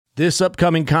This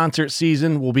upcoming concert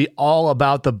season will be all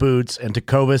about the boots, and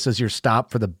Tecovas is your stop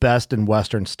for the best in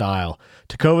Western style.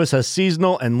 Tecovas has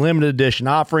seasonal and limited edition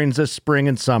offerings this spring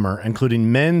and summer,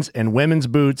 including men's and women's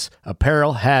boots,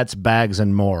 apparel, hats, bags,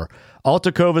 and more. All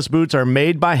Tecovas boots are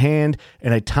made by hand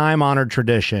in a time-honored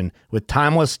tradition with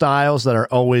timeless styles that are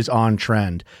always on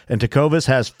trend. And Tecovas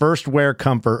has first wear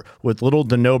comfort with little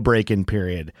to no break-in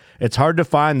period. It's hard to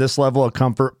find this level of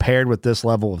comfort paired with this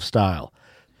level of style.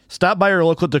 Stop by your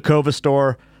local Tecovas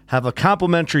store, have a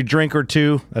complimentary drink or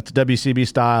two, that's WCB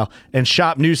style, and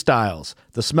shop new styles.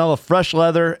 The smell of fresh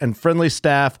leather and friendly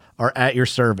staff are at your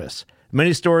service.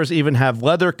 Many stores even have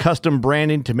leather custom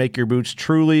branding to make your boots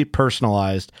truly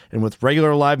personalized. And with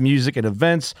regular live music and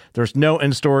events, there's no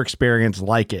in-store experience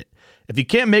like it. If you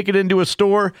can't make it into a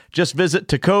store, just visit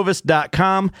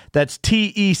tecovas.com. That's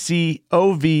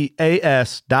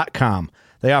TECOVAS.com.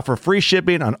 They offer free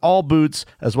shipping on all boots,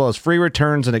 as well as free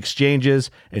returns and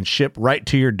exchanges, and ship right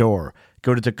to your door.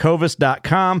 Go to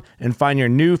tecovas.com and find your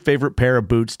new favorite pair of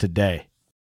boots today.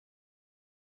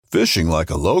 Fishing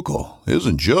like a local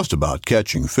isn't just about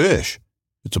catching fish.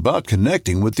 It's about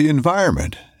connecting with the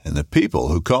environment and the people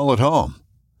who call it home.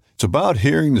 It's about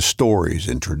hearing the stories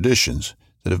and traditions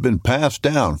that have been passed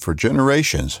down for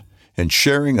generations and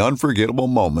sharing unforgettable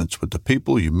moments with the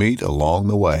people you meet along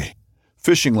the way.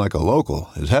 Fishing like a local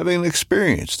is having an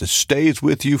experience that stays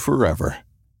with you forever.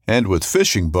 And with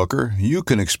Fishing Booker, you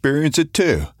can experience it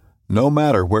too, no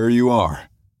matter where you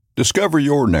are. Discover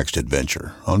your next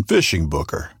adventure on Fishing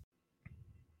Booker.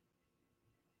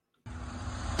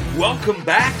 Welcome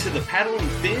back to the Paddle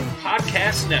and Fin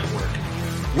Podcast Network.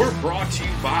 We're brought to you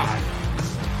by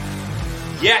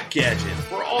Yak Gadget.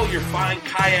 For all your fine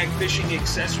kayak fishing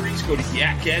accessories, go to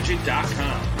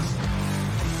yakgadget.com.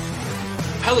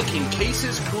 Pelican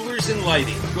cases, coolers, and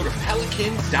lighting. Go to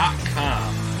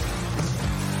pelican.com.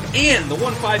 And the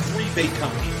 153 Bait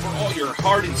Company. For all your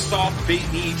hard and soft bait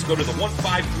needs, go to the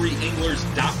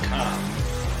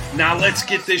 153anglers.com. Now let's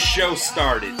get this show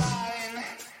started.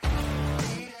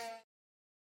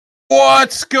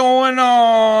 What's going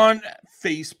on?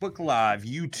 Facebook Live,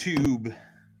 YouTube.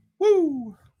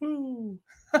 Woo! Woo!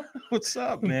 What's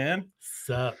up, man?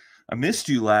 What's up? I missed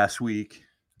you last week.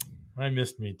 I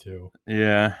missed me too.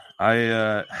 Yeah,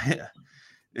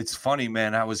 it's funny,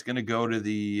 man. I was gonna go to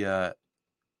the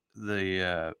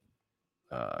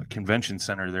convention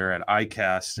center there at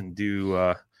ICAST and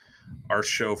do our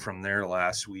show from there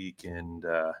last week, and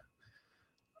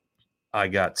I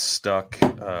got stuck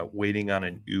waiting on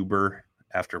an Uber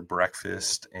after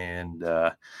breakfast, and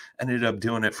ended up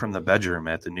doing it from the bedroom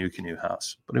at the New Canoe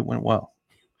House. But it went well.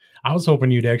 I was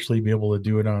hoping you'd actually be able to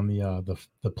do it on the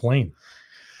plane.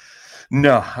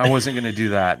 No, I wasn't going to do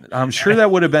that. I'm sure that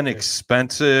would have been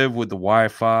expensive with the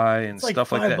Wi-Fi and it's like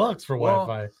stuff like that. $5 for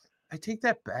Wi-Fi. I take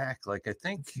that back. Like, I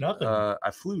think nothing.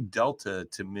 I flew Delta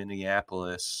to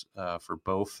Minneapolis for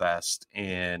BowFest,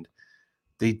 and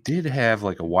they did have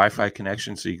like a Wi-Fi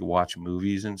connection so you could watch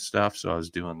movies and stuff. So I was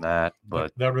doing that.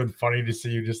 But that would have been funny to see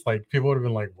you just like, people would have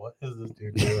been like, what is this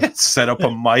dude doing? Set up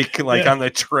a mic like on the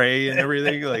tray and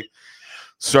everything. Like,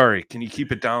 sorry, can you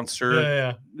keep it down,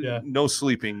 sir? Yeah. No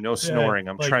sleeping, no snoring.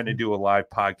 I'm like, trying to do a live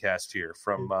podcast here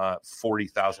from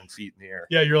 40,000 feet in the air.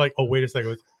 Yeah, you're like, oh, wait a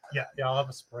second. Yeah, I'll have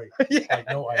a Sprite. Yeah. Like,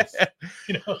 no ice.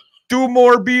 Do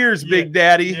more beers, Big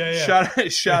Daddy. Yeah.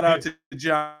 Shout out to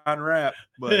John Rapp.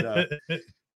 But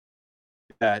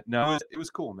no, it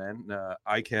was cool, man.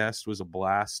 ICAST was a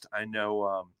blast. I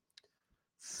know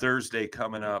Thursday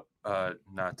coming up,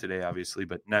 not today, obviously,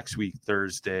 but next week,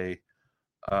 Thursday,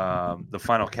 the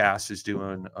Final Cast is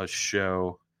doing a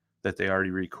show that they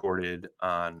already recorded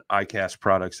on ICAST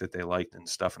products that they liked and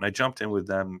stuff. And I jumped in with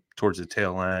them towards the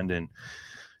tail end and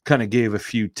kind of gave a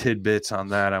few tidbits on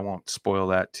that. I won't spoil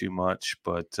that too much,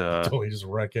 but totally just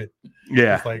wreck it.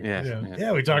 Yeah. Like, we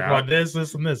talked about this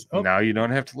and this. Oh. Now you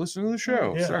don't have to listen to the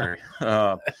show. Yeah. Sorry.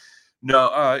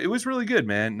 No, it was really good,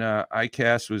 man.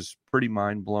 ICAST was pretty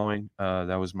mind-blowing.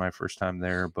 That was my first time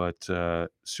there, but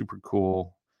super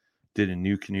cool. Did a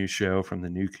New Canoe show from the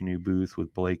New Canoe booth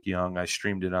with Blake Young. I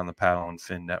streamed it on the Paddle and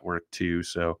Fin Network too.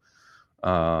 So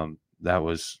that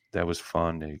was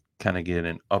fun to kind of get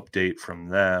an update from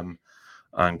them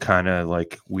on kind of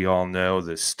like, we all know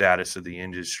the status of the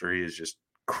industry is just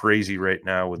crazy right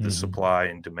now with the supply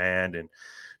and demand and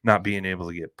not being able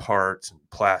to get parts and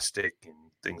plastic and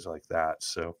things like that.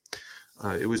 So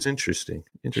it was interesting.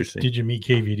 Did you meet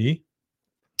KVD?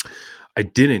 I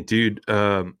didn't, dude.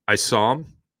 I saw him.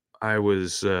 I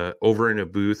was over in a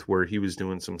booth where he was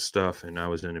doing some stuff, and I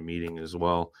was in a meeting as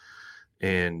well.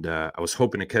 And I was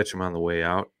hoping to catch him on the way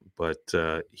out, but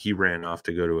he ran off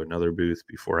to go to another booth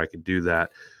before I could do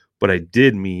that. But I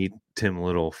did meet Tim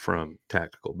Little from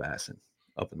Tactical Bassin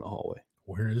up in the hallway.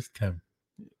 Where is Tim?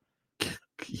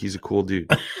 He's a cool dude.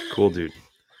 Cool dude.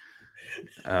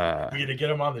 You gonna get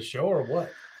him on the show or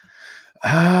what?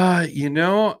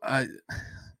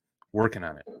 Working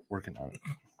on it.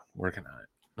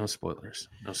 No spoilers.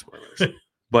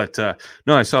 But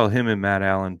no, I saw him and Matt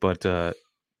Allen, but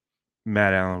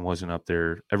Matt Allen wasn't up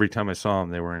there. Every time I saw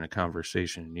him, they were in a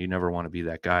conversation. You never want to be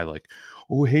that guy like,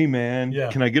 oh, hey, man,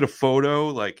 can I get a photo?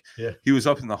 Like, he was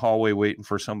up in the hallway waiting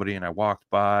for somebody, and I walked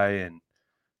by, and,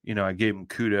 I gave him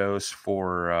kudos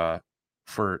for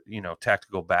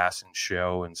Tactical Bassin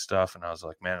show and stuff. And I was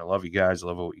like, man, I love you guys. I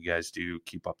love what you guys do.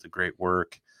 Keep up the great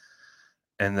work.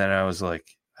 And then I was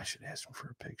like, I should ask him for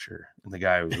a picture. And the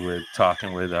guy I was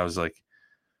talking with, I was like,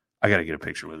 I got to get a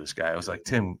picture with this guy. I was like,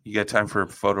 Tim, you got time for a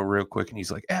photo real quick? And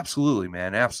he's like, absolutely,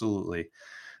 man. Absolutely.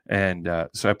 And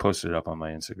so I posted it up on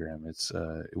my Instagram.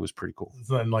 It was pretty cool.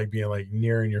 It's not like being like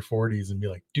nearing your 40s and be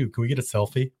like, dude, can we get a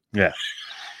selfie? Yeah.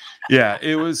 Yeah,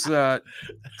 it was a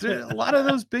lot of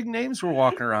those big names were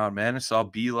walking around, man. I saw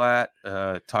B-Lat,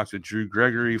 talked with Drew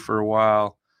Gregory for a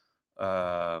while.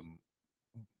 Man,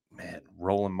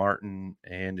 Roland Martin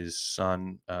and his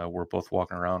son were both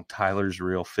walking around. Tyler's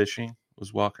Real Fishing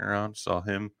was walking around. Saw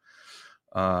him.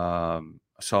 I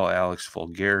saw Alex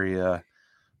Fulgaria.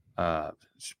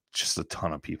 Just a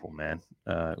ton of people, man.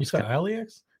 You saw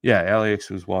Alex? Yeah,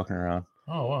 Alex was walking around.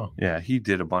 Oh, wow. Yeah, he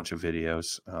did a bunch of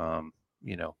videos.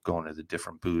 Going to the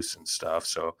different booths and stuff.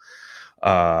 So,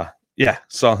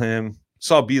 saw him.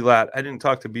 Saw B-Lat. I didn't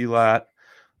talk to B-Lat.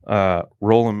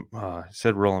 Roland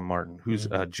Martin, who's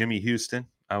Jimmy Houston.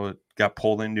 Got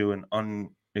pulled into an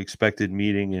unexpected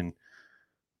meeting and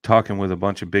talking with a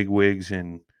bunch of bigwigs,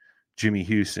 and Jimmy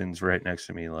Houston's right next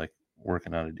to me, like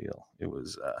working on a deal. It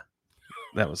was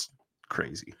that was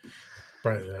crazy.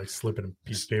 Probably like slipping a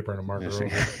piece of paper on a marker over.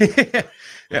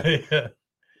 Yeah.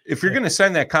 If you're going to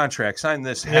sign that contract, sign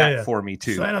this hat for me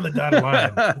too. Sign on the dotted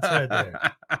line. It's right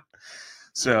there.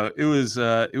 So it was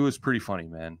pretty funny,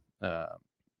 man.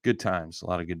 Good times, a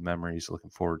lot of good memories.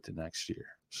 Looking forward to next year.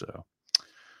 So,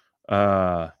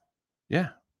 how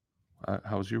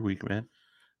was your week, man?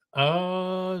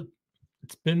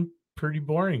 It's been pretty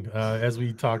boring. As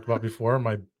we talked about before,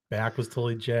 my back was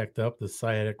totally jacked up, the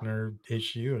sciatic nerve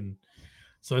issue, and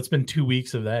so it's been 2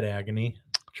 weeks of that agony.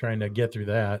 Trying to get through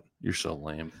that. You're so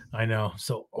lame. I know.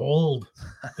 So old.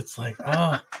 It's like,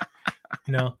 I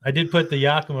did put the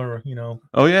Yakima,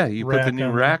 Oh yeah, you put the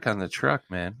new rack on the truck,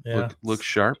 man. Yeah. Look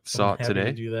sharp. Saw it today.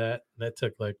 To do that. That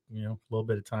took a little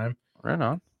bit of time. Right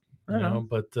on.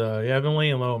 But I've been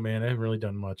laying low, man. I haven't really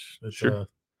done much. It's sure.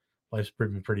 Life's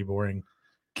been pretty boring.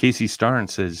 Casey Starn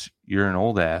says you're an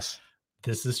old ass.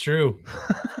 This is true.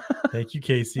 Thank you,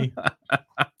 Casey.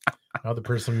 Another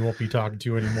person we won't be talking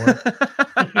to anymore.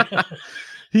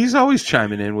 He's always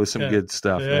chiming in with some good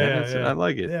stuff, man. I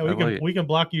like it. Yeah, we can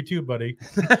block you too, buddy.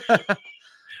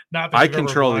 Not that I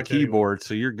control the keyboard, anyone.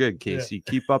 So you're good, Casey.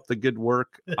 Yeah. Keep up the good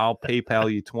work. I'll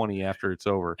PayPal you 20 after it's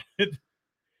over.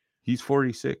 He's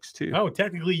 46 too. Oh,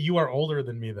 technically you are older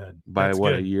than me then. By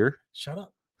what, a year? Shut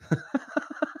up.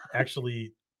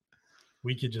 Actually,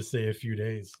 we could just say a few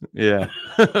days. Yeah,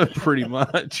 pretty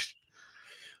much.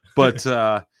 But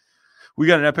we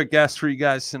got an epic guest for you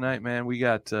guys tonight, man. We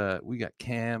got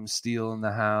Cam Steele in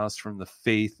the house from the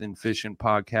Faith and Fishin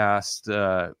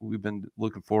podcast. We've been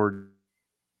looking forward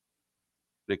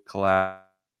to collab,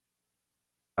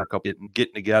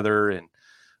 getting together and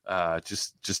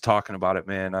just talking about it,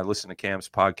 man. I listen to Cam's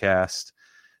podcast,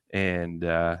 and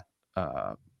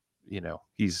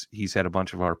he's had a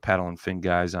bunch of our paddle and fin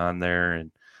guys on there, and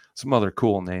some other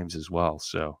cool names as well.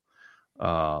 So,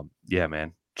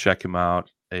 man, check him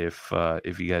out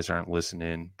if you guys aren't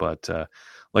listening. But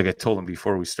like I told him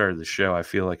before we started the show, I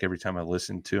feel like every time I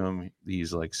listen to him,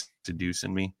 he's like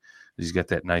seducing me. He's got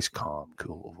that nice, calm,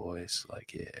 cool voice.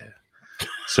 Like, yeah.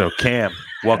 So, Cam,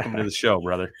 welcome to the show,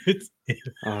 brother.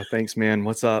 Thanks, man.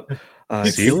 What's up?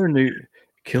 Killer new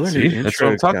intro, that's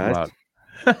what I'm talking about.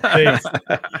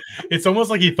 It's almost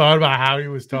like he thought about how he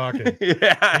was talking.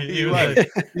 Yeah, he was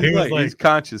like, he's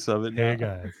conscious of it. Hey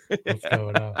guys, what's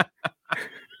going on?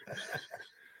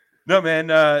 No, man,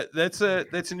 that's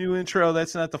a new intro.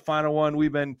 That's not the final one.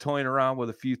 We've been toying around with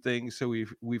a few things, so we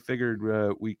figured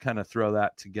we kind of throw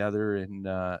that together and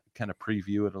kind of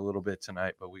preview it a little bit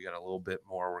tonight. But we got a little bit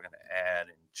more we're going to add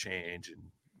and change and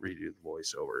redo the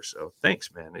voiceover. So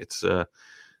thanks, man. It's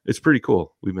pretty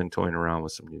cool. We've been toying around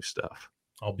with some new stuff.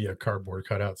 I'll be a cardboard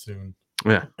cutout soon.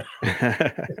 Yeah.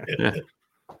 Yeah.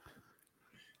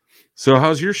 So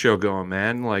how's your show going,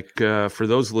 man? Like, for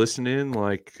those listening,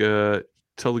 like,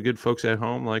 tell the good folks at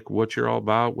home like what you're all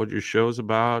about, what your show's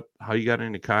about, how you got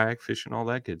into kayak fishing, all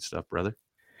that good stuff, brother.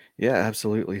 Yeah,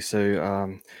 absolutely.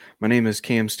 So, my name is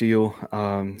Cam Steele.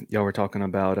 Y'all were talking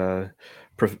about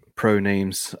pro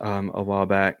names a while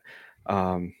back.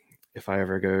 If I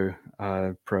ever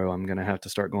go pro, I'm gonna have to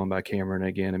start going by Cameron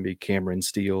again and be Cameron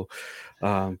Steele.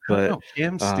 But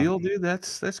Cam Steele, dude,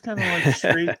 that's kind of like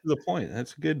straight to the point.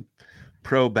 That's a good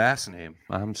pro bass name.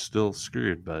 I'm still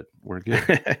screwed, but we're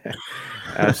good.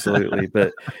 Absolutely.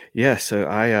 But yeah, so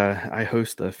I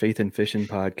host the Faith and Fishing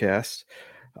podcast.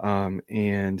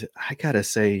 And I gotta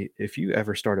say, if you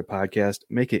ever start a podcast,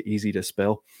 make it easy to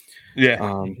spell.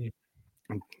 Yeah.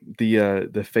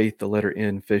 The faith, the letter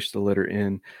N, fish, the letter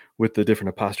N, with the different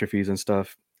apostrophes and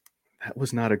stuff. That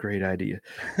was not a great idea.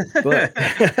 But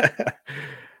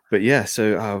but yeah,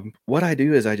 so what I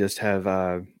do is I just have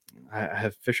I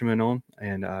have fishermen on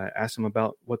and ask them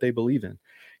about what they believe in,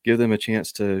 give them a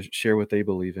chance to share what they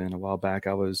believe in. A while back,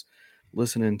 I was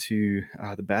listening to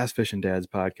the Bass Fishing Dads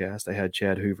podcast. They had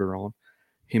Chad Hoover on.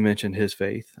 He mentioned his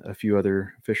faith. A few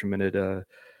other fishermen had,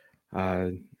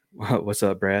 what's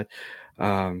up, Brad?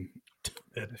 A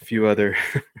few other.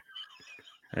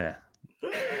 Yeah.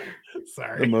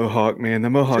 Sorry. The Mohawk, man. The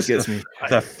Mohawk Just gets me.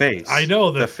 The face. I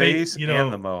know the face you know,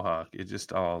 and the Mohawk. It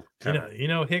just all.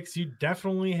 Hicks, you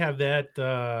definitely have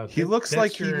that. He looks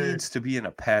like he needs to be in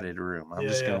a padded room. I'm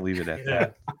just going to leave it at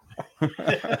that.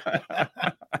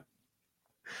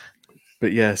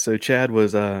 But yeah, so Chad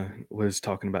was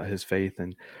talking about his faith,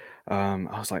 and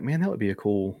I was like, man, that would be a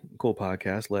cool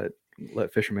podcast.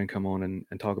 Let fishermen come on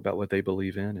and talk about what they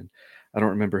believe in. And I don't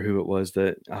remember who it was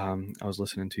that I was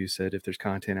listening to said, if there's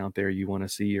content out there you want to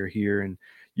see or hear and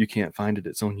you can't find it,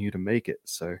 it's on you to make it.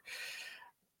 So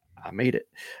I made it.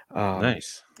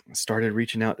 Nice. Started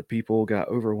reaching out to people, got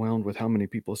overwhelmed with how many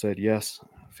people said yes.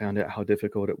 Found out how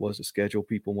difficult it was to schedule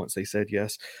people once they said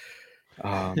yes.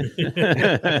 Yeah,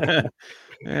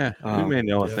 we may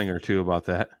know a thing or two about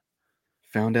that.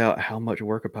 Found out how much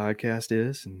work a podcast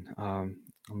is, and I'm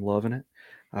loving it.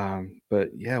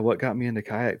 But yeah, what got me into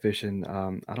kayak fishing,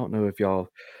 I don't know if y'all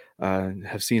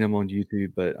have seen him on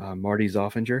YouTube, but Marty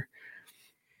Zoffinger.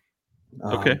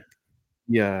 Okay.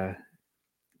 Yeah,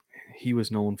 he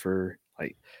was known for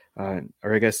or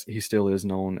I guess he still is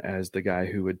known as the guy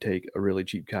who would take a really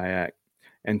cheap kayak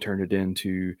and turn it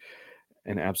into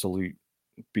an absolute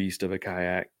beast of a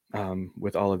kayak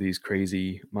with all of these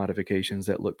crazy modifications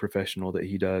that look professional that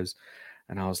he does.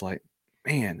 And I was like,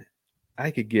 man,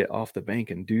 I could get off the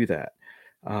bank and do that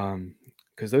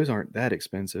because those aren't that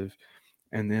expensive.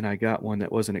 And then I got one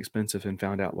that wasn't expensive and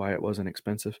found out why it wasn't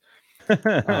expensive.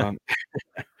 I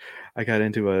got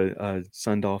into a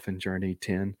Sun Dolphin Journey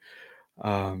 10.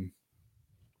 And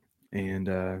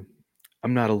I'm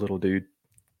not a little dude.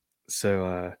 So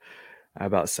I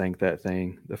about sank that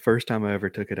thing. The first time I ever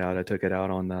took it out, I took it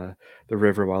out on the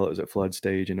river while it was at flood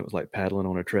stage, and it was like paddling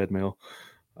on a treadmill.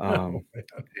 And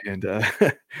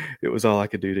it was all I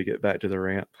could do to get back to the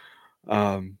ramp.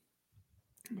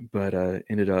 But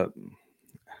ended up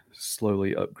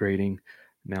slowly upgrading.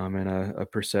 Now I'm in a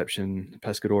Perception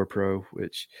Pescador Pro,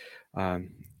 which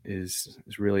is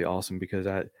really awesome because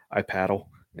I paddle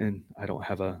and I don't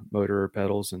have a motor or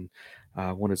pedals, and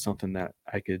I wanted something that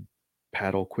I could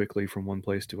paddle quickly from one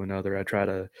place to another. I tried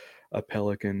a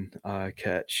Pelican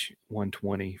catch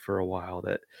 120 for a while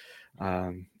that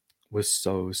was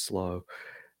so slow.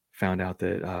 Found out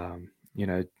that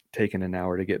taking an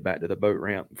hour to get back to the boat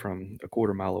ramp from a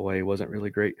quarter mile away wasn't really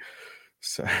great.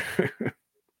 So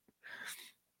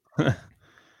but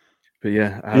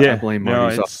yeah, I blame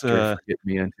Marty for getting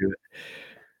me into it.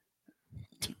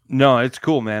 No, it's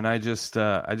cool, man. I just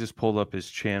pulled up his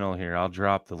channel here. I'll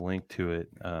drop the link to it.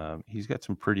 He's got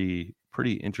some pretty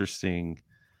interesting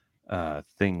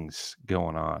things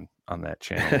going on that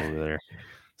channel over there.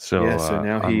 So yeah, so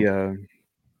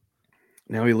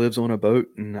now he lives on a boat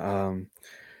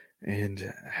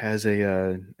and has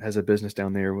a business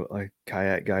down there with like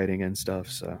kayak guiding and stuff.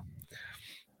 So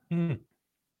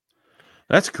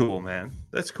that's cool, man.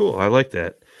 That's cool. I like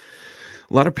that.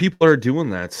 A lot of people are doing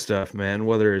that stuff, man,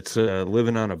 whether it's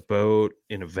living on a boat,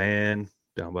 in a van,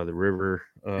 down by the river,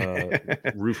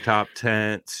 rooftop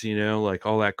tents, like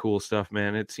all that cool stuff,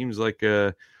 man. It seems like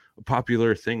a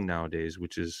popular thing nowadays,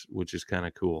 which is kind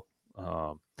of cool.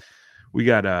 We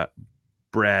got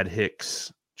Brad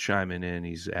Hicks chiming in.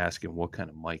 He's asking, what kind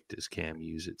of mic does Cam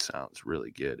use? It sounds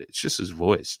really good. It's just his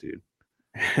voice, dude.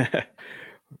 It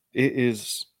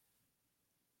is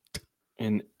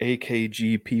an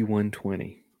AKG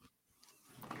P120.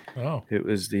 Oh, it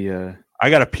was the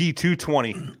I got a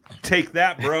P220. Take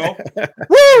that, bro.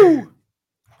 Woo!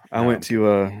 I went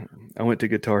to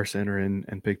Guitar Center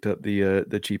and picked up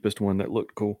the cheapest one that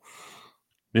looked cool.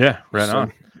 Yeah, right So-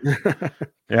 on.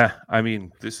 Yeah, I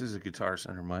mean, this is a Guitar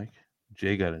Center mic.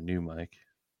 Jay got a new mic.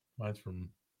 Mine's from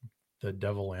the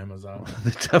devil Amazon.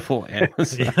 The devil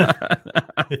Amazon.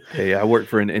 Hey, I work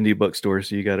for an indie bookstore,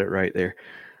 so you got it right there.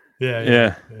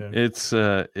 Yeah.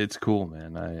 It's cool,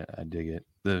 man. I dig it.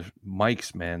 The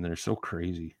mics, man, they're so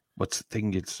crazy. They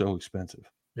can get so expensive.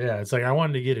 Yeah, it's like I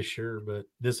wanted to get a Shure, but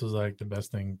this was like the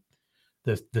best thing.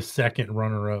 The second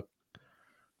runner up.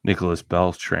 Nicholas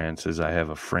Beltran says I have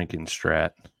a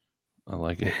Frankenstrat. I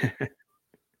like it.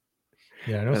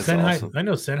 Yeah, I know That's Sennheiser. awesome. I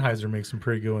know Sennheiser makes some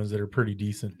pretty good ones that are pretty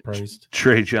decent priced.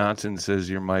 Trey Johnson says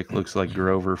your mic looks like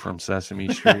Grover from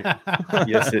Sesame Street.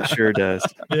 Yes, it sure does.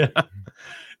 Yeah.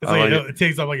 It's I like, like it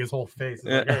takes up like his whole face.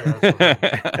 It's like,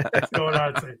 hey, what's going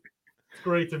on? It's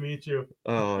great to meet you.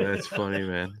 Oh, that's funny,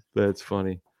 man. That's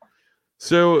funny.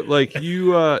 So, like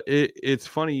you, it's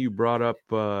funny you brought up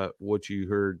what you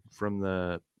heard from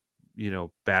the,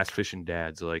 bass fishing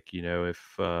dads. Like,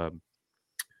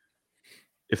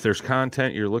 if there's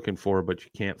content you're looking for but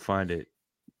you can't find it,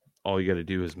 all you got to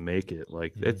do is make it.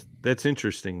 Like that's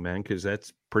interesting, man, because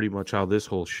that's pretty much how this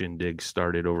whole shindig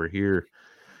started over here,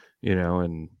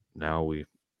 and now we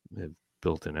have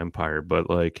built an empire. But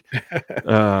like,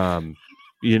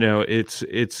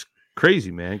 it's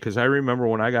crazy, man, because I remember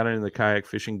when I got into the kayak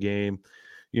fishing game,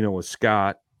 with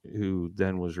Scott, who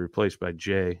then was replaced by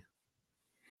Jay.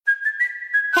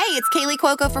 Hey, it's Kaylee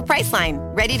Cuoco for Priceline.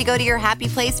 Ready to go to your happy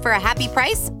place for a happy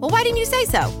price? Well, why didn't you say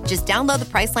so? Just download the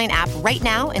Priceline app right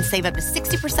now and save up to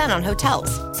 60% on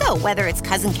hotels. So whether it's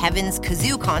Cousin Kevin's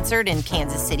Kazoo Concert in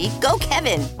Kansas City, go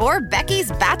Kevin, or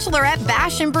Becky's Bachelorette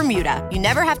Bash in Bermuda, you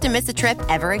never have to miss a trip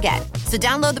ever again. So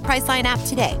download the Priceline app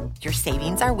today. Your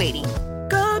savings are waiting.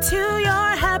 Go to your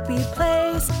happy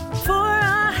place for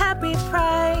a happy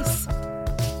price.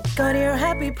 Go to your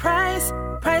happy price,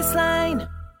 Priceline.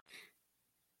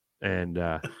 And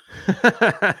I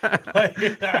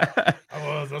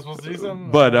was supposed to do something.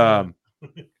 But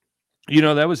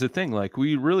that was the thing. Like,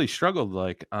 we really struggled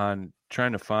like on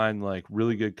trying to find like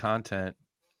really good content,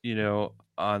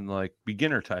 on like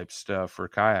beginner type stuff for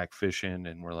kayak fishing.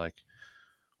 And we're like,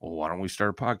 well, why don't we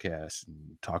start a podcast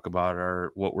and talk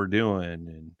about what we're doing,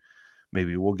 and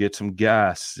maybe we'll get some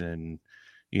guests and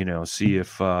see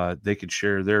if they could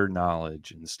share their knowledge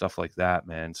and stuff like that,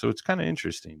 man. So it's kind of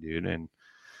interesting, dude. And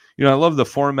I love the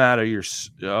format of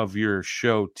your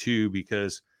show too,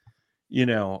 because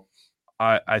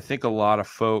I think a lot of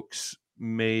folks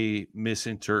may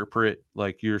misinterpret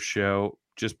like your show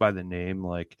just by the name,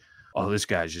 like, oh, this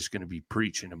guy's just going to be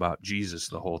preaching about Jesus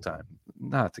the whole time.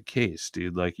 Not the case,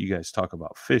 dude. Like, you guys talk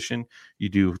about fishing, you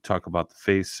do talk about the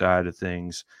faith side of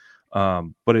things,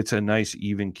 but it's a nice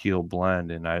even keel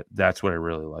blend, and that's what I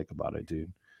really like about it,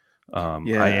 dude.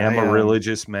 I am a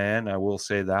religious man, I will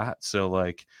say that. So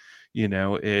like,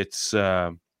 it's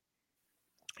I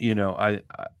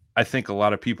think a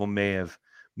lot of people may have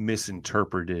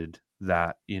misinterpreted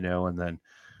that, and then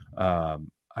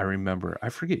I remember, I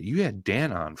forget, you had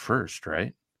Dan on first,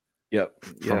 right? Yep.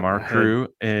 From our crew.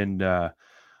 And I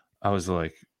was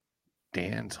like,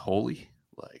 Dan's holy?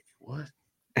 Like, what?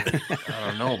 I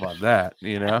don't know about that,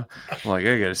 I'm like,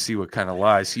 I gotta see what kind of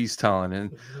lies he's telling.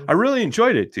 And I really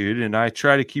enjoyed it, dude. And I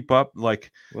try to keep up. Like,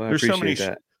 there's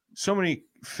so many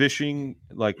fishing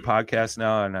like podcasts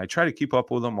now, and I try to keep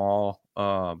up with them all,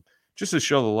 just to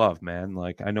show the love, man.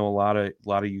 Like, I know a lot of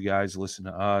you guys listen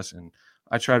to us, and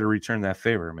I try to return that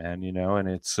favor, man. And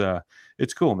it's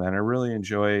cool, man. I really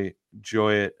enjoy it.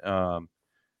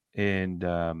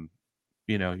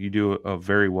 You do a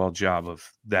very well job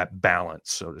of that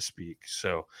balance, so to speak.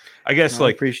 So I guess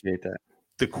I appreciate that.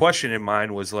 The question in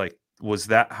mind was like, was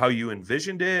that how you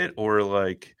envisioned it, or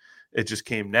like it just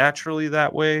came naturally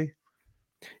that way?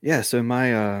 Yeah. So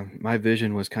my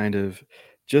vision was kind of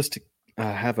just to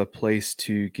have a place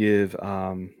to give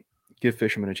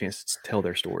fishermen a chance to tell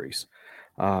their stories.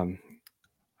 I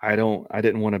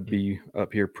didn't want to be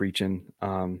up here preaching.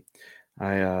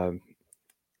 I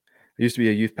used to be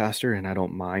a youth pastor, and I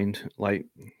don't mind like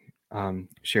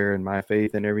sharing my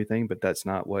faith and everything, but that's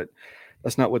not what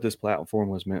this platform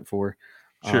was meant for.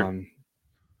 Sure.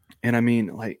 And I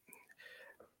mean, like,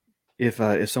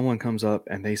 if someone comes up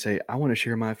and they say, I want to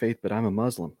share my faith, but I'm a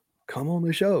Muslim, come on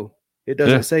the show. It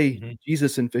doesn't say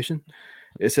Jesus and fishing.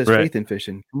 It says faith and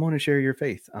fishing. Come on and share your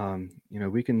faith.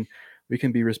 We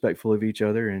can be respectful of each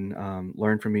other and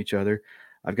learn from each other.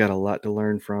 I've got a lot to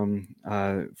learn from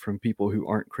people who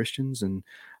aren't Christians, and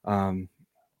I'm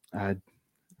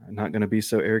not going to be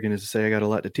so arrogant as to say I got a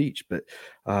lot to teach. But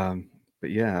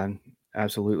yeah,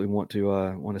 absolutely want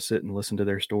to sit and listen to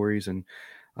their stories. And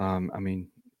I mean,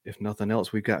 if nothing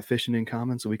else, we've got fishing in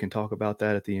common, so we can talk about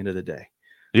that at the end of the day.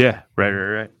 Yeah,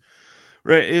 right.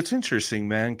 It's interesting,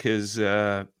 man, because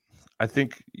I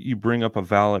think you bring up a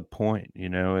valid point. You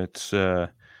know, it's at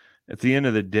the end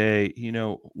of the day, you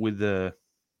know, with the,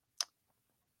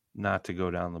 not to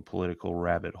go down the political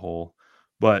rabbit hole,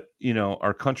 but you know,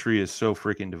 our country is so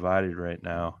freaking divided right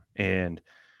now, and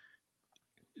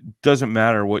doesn't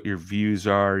matter what your views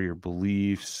are, your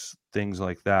beliefs, things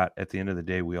like that. At the end of the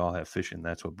day, we all have fishing.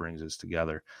 That's what brings us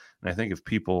together. And I think if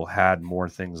people had more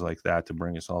things like that to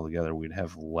bring us all together, we'd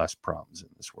have less problems in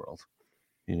this world.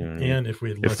 You know what I mean? And if we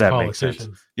had If less that makes sense.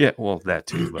 politicians. Yeah, well, that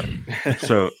too. But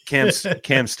so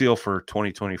Cam Steele for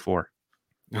 2024.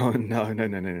 Oh, no.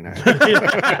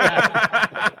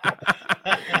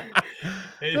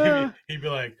 He'd be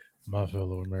like, my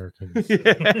fellow Americans.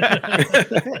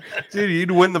 Dude,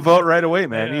 you'd win the vote right away,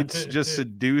 man. Yeah. You'd just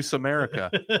seduce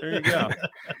America. There you go.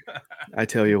 I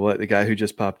tell you what, the guy who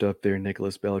just popped up there,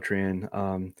 Nicholas Beltran,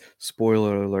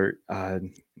 spoiler alert,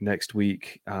 next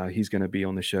week, he's going to be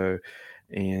on the show,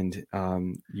 and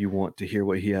you want to hear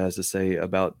what he has to say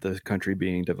about the country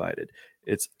being divided.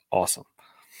 It's awesome.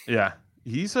 Yeah,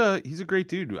 he's a great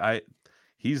dude.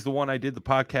 He's the one I did the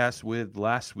podcast with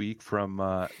last week from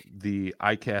the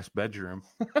iCast bedroom.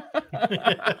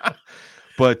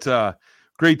 But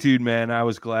great dude, man. I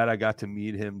was glad I got to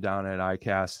meet him down at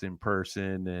iCast in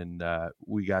person, and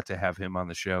we got to have him on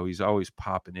the show. He's always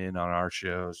popping in on our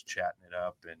shows, chatting it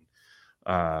up,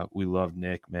 and we love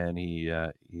Nick, man.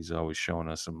 He's always showing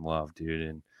us some love, dude.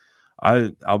 And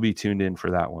I'll be tuned in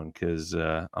for that one because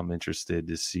I'm interested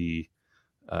to see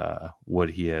what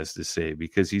he has to say,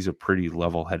 because he's a pretty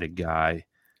level-headed guy.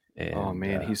 And, oh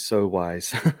man, he's so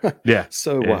wise. Yeah,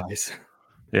 wise.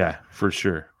 Yeah, for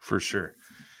sure.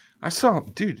 I saw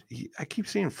him, dude. I keep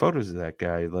seeing photos of that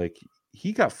guy. Like,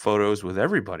 he got photos with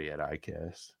everybody at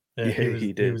iCast. Yeah,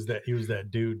 he did. He was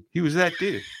that dude. He was that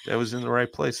dude that was in the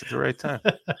right place at the right time.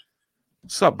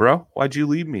 What's up, bro? Why'd you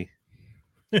leave me?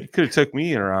 You could have took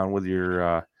me around with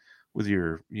your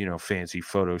fancy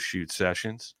photo shoot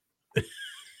sessions.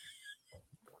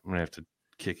 I'm gonna have to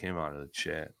kick him out of the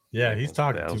chat. Yeah, he's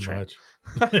talking too much.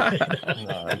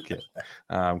 No,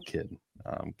 I'm kidding,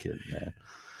 man.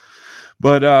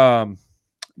 But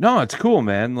no, it's cool,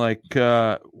 man. Like,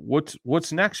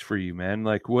 what's next for you, man?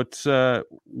 Like, what are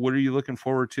you looking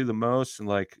forward to the most, and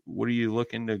like, what are you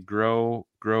looking to grow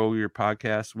your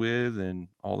podcast with, and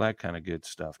all that kind of good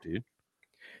stuff, dude?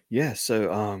 Yeah,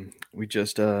 so we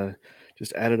just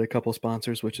added a couple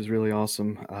sponsors, which is really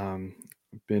awesome.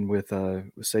 Been with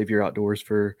Savior Outdoors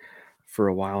for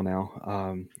a while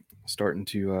now. Starting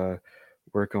to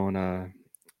work on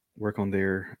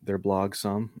their blog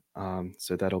some.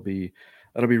 So that'll be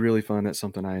really fun. That's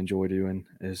something I enjoy doing,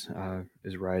 is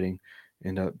writing.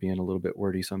 End up being a little bit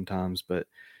wordy sometimes, but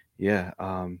yeah.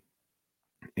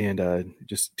 And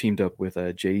just teamed up with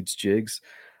Jade's Jigs.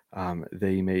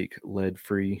 They make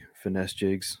lead-free finesse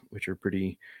jigs, which are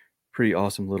pretty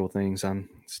awesome little things. I'm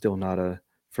still not a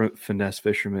finesse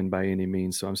fisherman by any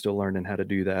means, so I'm still learning how to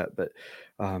do that. But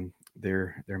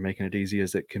they're making it easy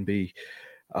as it can be.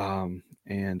 And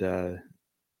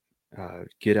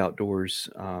Get Outdoors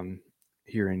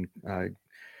here in.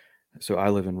 So I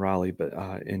live in Raleigh, but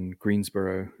in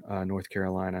Greensboro, North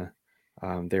Carolina.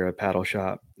 They're a paddle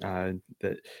shop and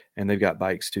they've got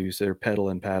bikes too. So they're pedal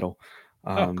and paddle.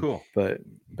 Oh, cool. But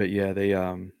yeah,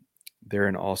 they're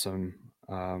an awesome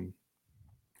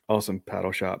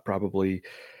paddle shop. Probably,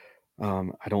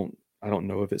 I don't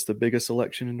know if it's the biggest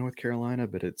selection in North Carolina,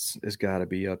 but it's got to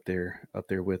be up there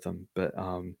with them. But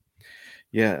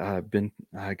yeah,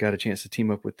 I got a chance to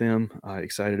team up with them.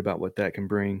 Excited about what that can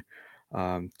bring.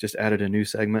 Just added a new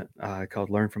segment called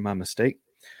 "Learn from My Mistake."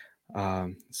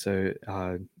 I've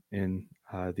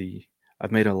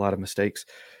made a lot of mistakes.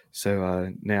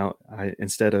 So now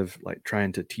instead of like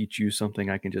trying to teach you something,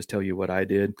 I can just tell you what I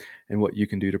did and what you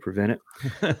can do to prevent it.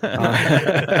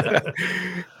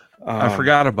 I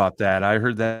forgot about that. I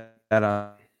heard that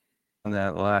on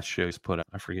that last show he's put up.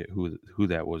 I forget who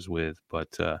that was with,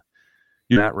 but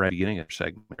you're not right at the beginning of your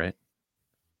segment, right?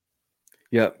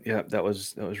 Yep. That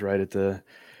was right at the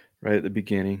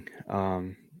beginning.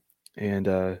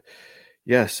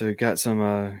 Yeah, so got some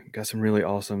really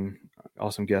awesome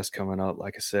guests coming up.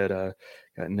 Like I said,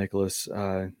 got Nicholas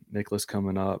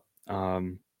coming up.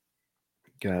 Got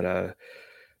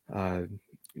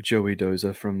Joey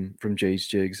Doza from Jay's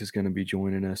Jigs is going to be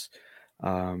joining us.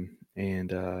 Got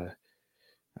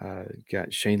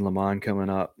Shane Lamont coming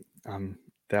up.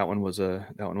 That one was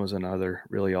another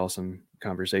really awesome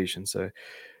conversation. So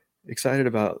excited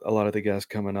about a lot of the guests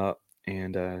coming up.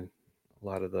 and a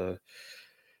lot of the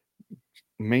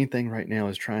main thing right now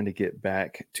is trying to get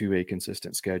back to a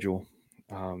consistent schedule.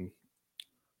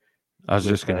 I was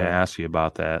just going to ask you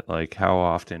about that. Like, how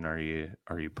often are you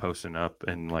posting up,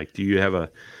 and like, do you have a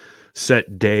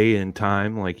set day and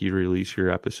time like you release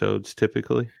your episodes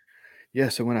typically? Yeah.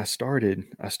 So when I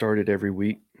started every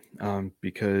week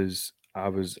because I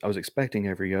was expecting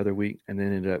every other week, and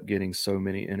then ended up getting so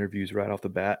many interviews right off the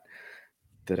bat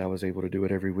that I was able to do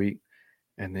it every week.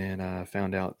 And then I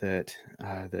found out that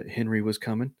that Henry was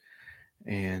coming,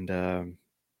 and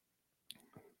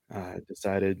I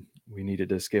decided we needed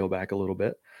to scale back a little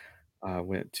bit. I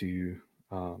went to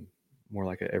more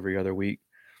like every other week.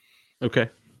 Okay.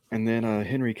 And then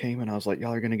Henry came, and I was like,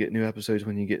 y'all are going to get new episodes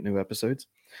when you get new episodes.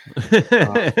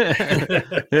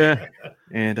 Yeah.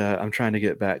 And I'm trying to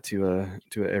get back to a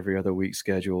every other week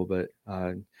schedule, but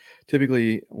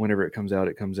typically whenever it comes out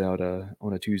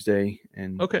on a Tuesday,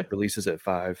 and releases at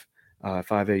 5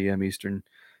 a.m. Eastern,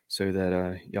 so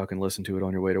that y'all can listen to it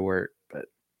on your way to work. But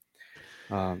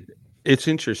it's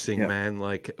interesting, man.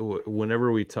 Like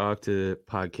whenever we talk to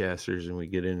podcasters and we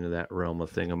get into that realm of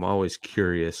thing, I'm always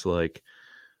curious, like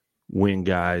when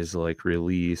guys like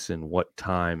release and what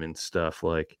time and stuff,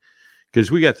 like,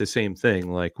 because we got the same thing.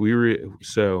 Like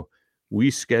so we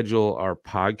schedule our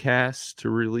podcasts to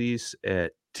release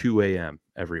at 2 a.m.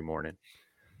 every morning.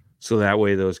 So that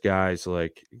way those guys,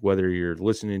 like whether you're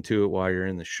listening to it while you're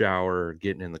in the shower or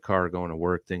getting in the car, going to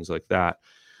work, things like that,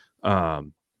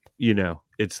 you know,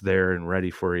 it's there and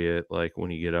ready for you. Like when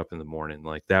you get up in the morning,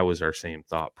 like that was our same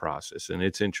thought process. And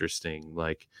it's interesting.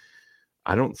 Like,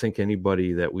 I don't think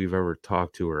anybody that we've ever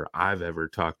talked to, or I've ever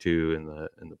talked to in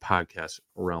the podcast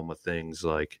realm of things,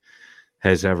 like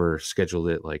has ever scheduled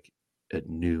it like at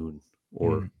noon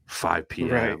or 5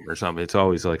 p.m. or something. It's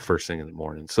always like first thing in the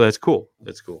morning. So that's cool.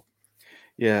 That's cool.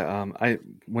 Yeah.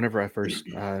 Whenever I first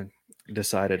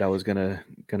decided I was gonna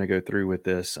go through with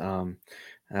this, I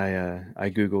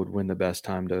Googled when the best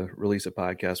time to release a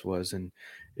podcast was, and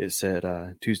it said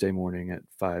Tuesday morning at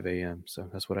 5 a.m. So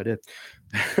that's what I did.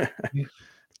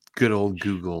 Good old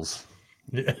Googles.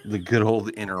 The good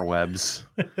old interwebs.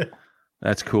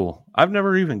 That's cool. I've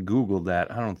never even Googled that,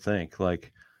 I don't think.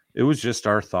 Like, it was just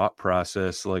our thought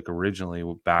process, like originally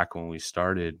back when we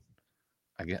started.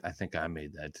 I think I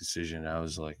made that decision. I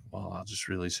was like, well, I'll just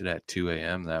release it at 2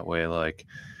 a.m. That way, like,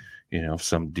 you know, if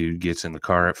some dude gets in the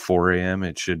car at 4 a.m.,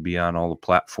 it should be on all the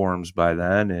platforms by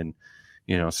then, and,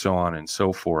 you know, so on and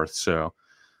so forth. So,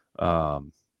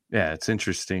 yeah, it's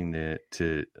interesting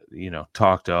to, you know,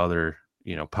 talk to other,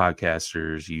 you know,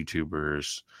 podcasters,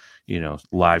 YouTubers, you know,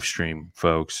 live stream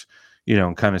folks, you know,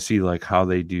 and kind of see like how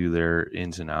they do their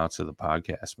ins and outs of the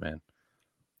podcast, man.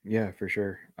 Yeah, for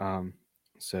sure.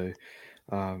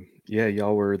 Yeah,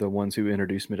 y'all were the ones who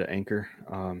introduced me to Anchor,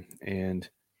 and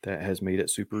that has made it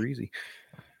super easy.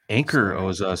 Anchor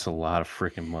owes us a lot of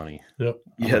freaking money. Yep.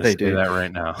 Yeah, they do that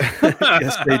right now.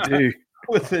 Yes, they do.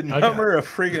 With the number of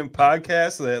friggin'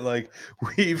 podcasts that like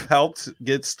we've helped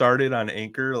get started on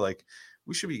Anchor, like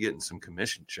we should be getting some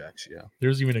commission checks. Yeah,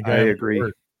 there's even a guy. I agree.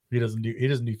 He doesn't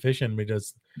do fishing, but he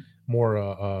does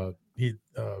more.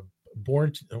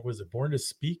 Born to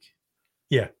Speak?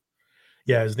 Yeah.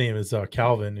 His name is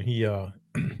Calvin. He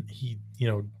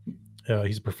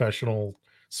he's a professional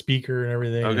speaker and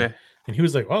everything. Okay. And he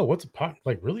was like, "Oh, what's a pod?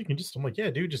 Like, really? You can just." I'm like, "Yeah,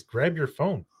 dude, just grab your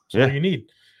phone. That's all you need."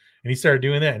 And he started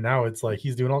doing that, and now it's like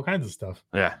he's doing all kinds of stuff.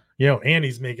 Yeah. You know, and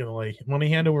he's making like money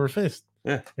hand over fist.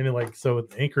 Yeah. And it, like, so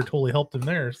Anchor totally helped him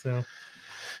there. So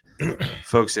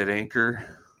folks at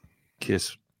Anchor,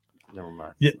 kiss. Never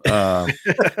mind. Yeah.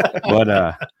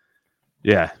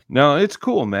 Yeah, no, it's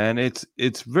cool, man. It's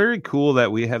very cool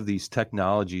that we have these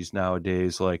technologies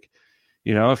nowadays. Like,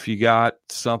 you know, if you got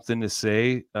something to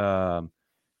say,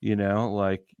 you know,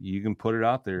 like you can put it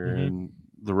out there and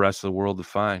the rest of the world to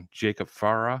find. Jacob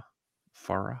Farah.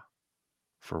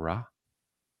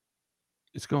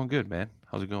 It's going good, man.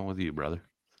 How's it going with you, brother?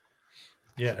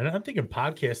 Yeah, and I'm thinking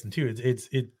podcasting too. It's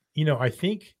you know, I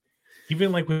think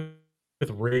even like with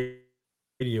radio,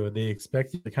 they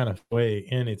expect it to kind of way,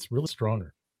 and it's really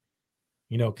stronger.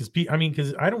 You know, because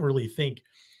I don't really think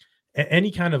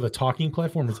any kind of a talking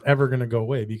platform is ever going to go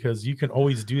away, because you can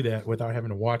always do that without having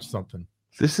to watch something.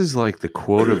 This is like the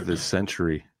quote of the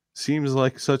century. Seems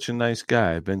like such a nice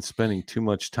guy. I've been spending too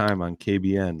much time on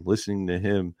KBN. Listening to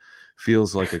him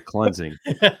feels like a cleansing.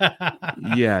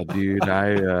 Yeah, dude.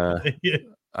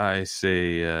 I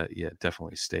say, yeah,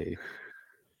 definitely stay.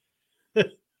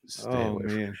 Oh,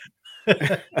 man.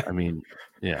 I mean,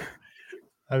 yeah.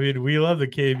 I mean, we love the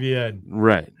KBN.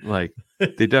 Right. Like,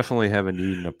 they definitely have a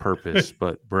need and a purpose,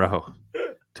 but bro,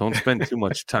 don't spend too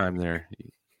much time there.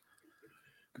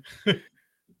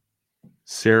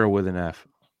 Sarah with an F.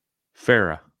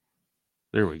 Farah.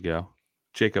 There we go.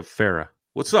 Jacob Farah.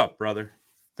 What's up, brother?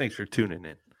 Thanks for tuning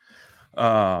in.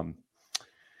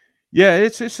 Yeah,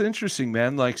 it's interesting,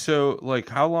 man. Like, so, like,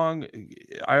 how long?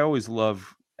 I always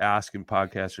love asking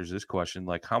podcasters this question.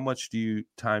 Like, how much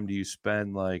time do you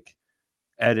spend like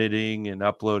editing and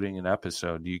uploading an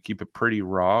episode? Do you keep it pretty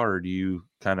raw, or do you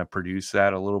kind of produce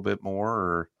that a little bit more,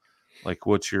 or like,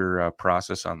 what's your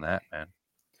process on that, man?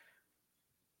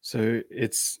 So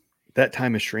it's that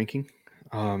time is shrinking.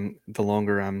 The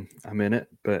longer I'm in it,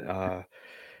 but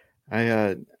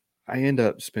I end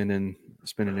up spending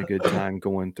a good time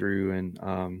going through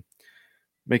and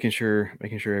making sure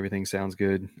everything sounds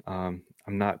good. I'm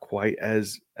not quite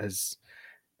as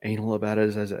anal about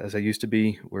it as I used to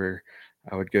be, where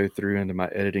I would go through into my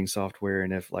editing software,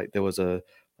 and if like there was a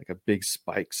big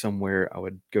spike somewhere, I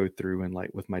would go through and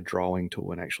like with my drawing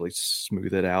tool and actually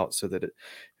smooth it out so that it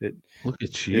look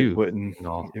at you. It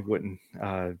wouldn't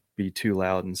be too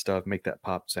loud and stuff, make that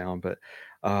pop sound. But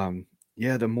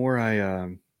yeah, the more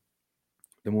I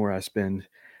spend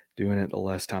doing it, the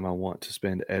less time I want to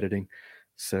spend editing.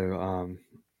 So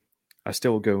I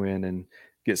still go in and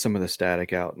get some of the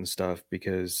static out and stuff,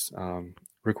 because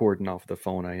recording off the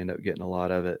phone, I end up getting a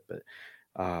lot of it. But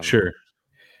sure.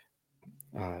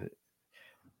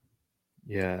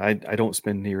 Yeah, I don't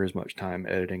spend near as much time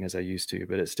editing as I used to,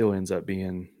 but it still ends up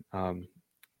being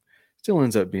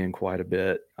quite a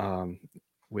bit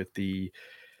with the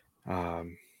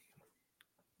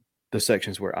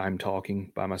sections where I'm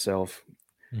talking by myself.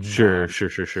 Sure.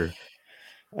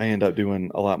 I end up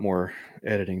doing a lot more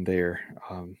editing there.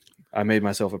 I made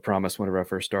myself a promise whenever I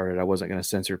first started, I wasn't going to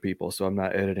censor people, so I'm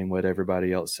not editing what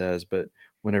everybody else says. But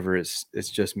whenever it's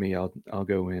just me, I'll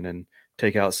go in and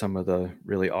take out some of the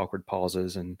really awkward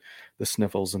pauses and the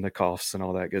sniffles and the coughs and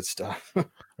all that good stuff.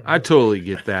 I totally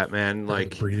get that, man.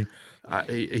 Like, breathing.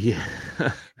 Yeah,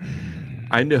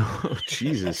 I know.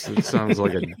 Jesus, it sounds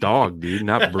like a dog, dude,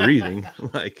 not breathing.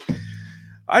 Like,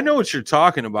 I know what you're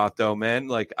talking about, though, man.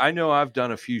 Like, I know I've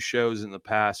done a few shows in the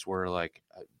past where, like,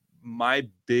 my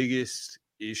biggest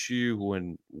issue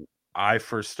when I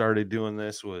first started doing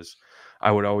this was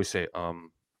I would always say and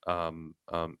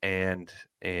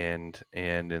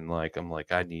like I'm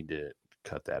like, I need to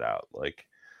cut that out. Like,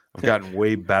 I've gotten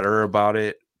way better about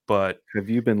it. But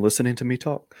have you been listening to me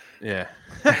talk? Yeah.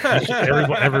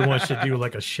 everyone should do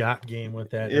like a shot game with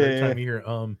that. Every time you hear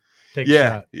take a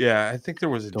shot. Yeah, I think there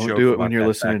was a Don't joke do it about when you're that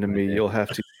listening to back me. in the day. You'll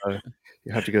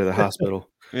have to go to the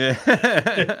hospital.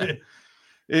 Yeah.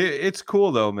 It's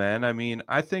cool though, man. I mean,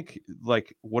 I think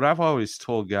like what I've always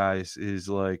told guys is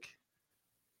like,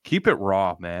 keep it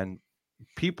raw, man.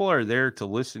 People are there to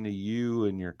listen to you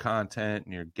and your content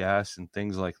and your guests and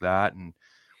things like that. And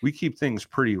we keep things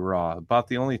pretty raw. About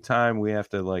the only time we have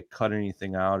to like cut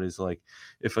anything out is like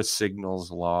if a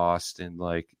signal's lost and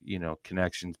like, you know,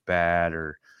 connection's bad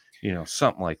or, you know,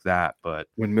 something like that. But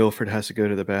when Milford has to go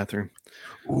to the bathroom.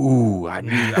 Ooh,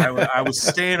 I was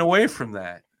staying away from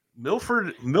that.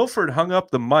 Milford hung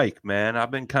up the mic, man. I've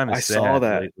been kind of sad saw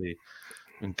that lately.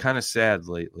 Been kind of sad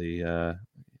lately.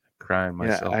 Crying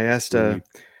myself. Yeah,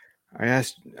 I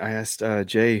asked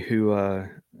Jay who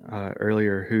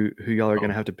earlier who y'all are going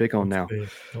to have to pick on now.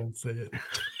 Don't say it.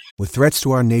 With threats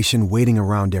to our nation waiting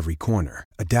around every corner,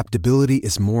 adaptability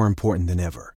is more important than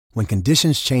ever. When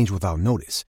conditions change without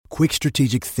notice, quick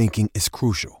strategic thinking is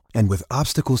crucial. And with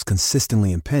obstacles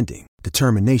consistently impending,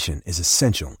 determination is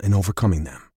essential in overcoming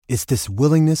them. It's this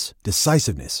willingness,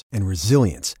 decisiveness, and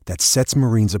resilience that sets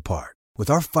Marines apart. With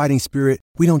our fighting spirit,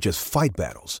 we don't just fight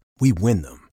battles, we win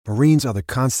them. Marines are the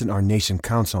constant our nation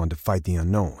counts on to fight the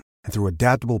unknown. And through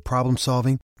adaptable problem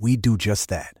solving, we do just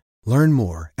that. Learn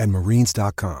more at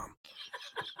marines.com.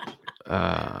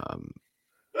 I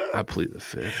plead the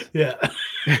fifth. Yeah.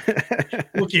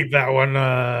 We'll keep that one,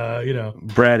 you know.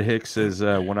 Brad Hicks says,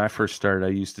 when I first started, I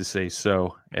used to say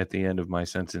so at the end of my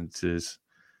sentences.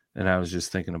 And I was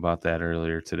just thinking about that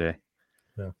earlier today.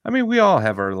 Yeah. I mean, we all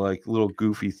have our like little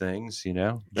goofy things, you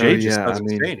know. Jay just doesn't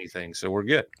say anything, so we're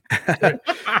good.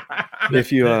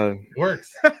 If you it works.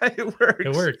 It works.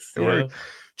 It works. It works.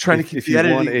 Trying to keep the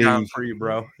editing down for you,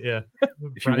 bro. Yeah.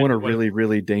 If you want a really,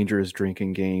 really dangerous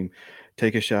drinking game,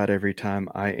 take a shot every time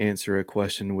I answer a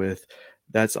question with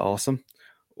 "That's awesome,"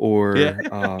 or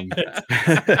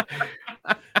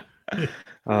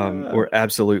or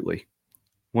absolutely.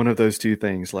 One of those two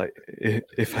things. Like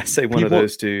if I say one of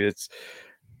those two,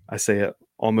 I say it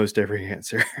almost every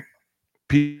answer.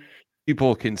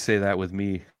 People can say that with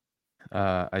me.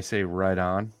 I say right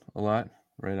on a lot.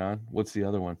 Right on. What's the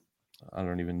other one? I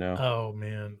don't even know. Oh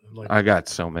man. I got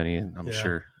so many. I'm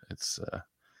sure it's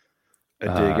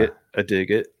I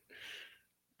dig it.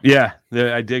 Yeah,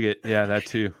 I dig it. Yeah, that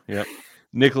too. Yep.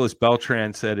 Nicholas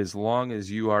Beltran said, "As long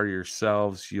as you are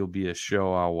yourselves, you'll be a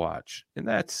show I'll watch." And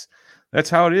that's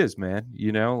how it is, man.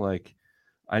 You know, like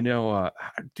I know,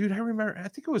 dude. I remember. I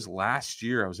think it was last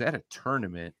year. I was at a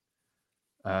tournament.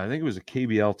 I think it was a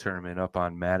KBL tournament up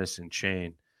on Madison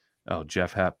Chain. Oh,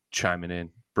 Jeff Happ chiming in,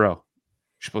 bro. You're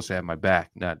supposed to have my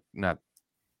back, not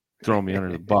throw me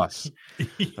under the bus.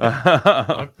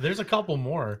 There's a couple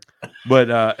more. But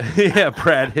yeah,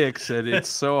 Brad Hicks said it's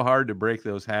so hard to break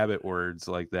those habit words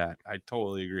like that. I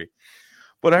totally agree.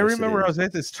 But I remember I was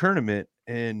at this tournament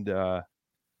and it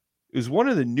was one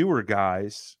of the newer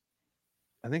guys.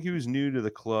 I think he was new to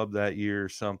the club that year or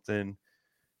something.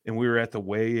 And we were at the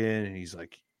weigh-in and he's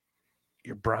like,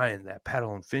 "You're Brian, that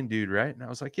paddle and fin dude, right?" And I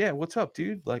was like, "Yeah, what's up,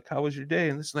 dude? Like, how was your day?"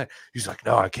 And this and that. He's like,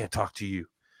 "No, I can't talk to you.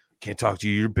 Can't talk to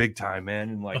you. You're big time, man."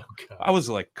 And like, I was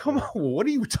like, "Come on, what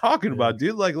are you talking about,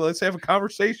 dude? Like, let's have a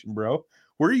conversation, bro.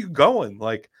 Where are you going?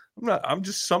 Like, I'm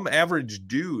just some average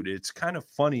dude." It's kind of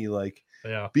funny, like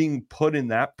being put in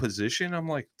that position. I'm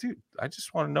like, dude, I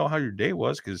just want to know how your day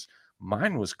was because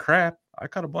mine was crap. I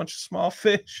caught a bunch of small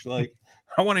fish. Like,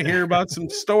 I want to hear about some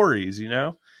stories, you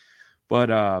know? But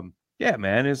yeah,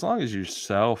 man, as long as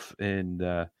yourself and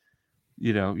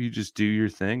you know, you just do your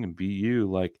thing and be you.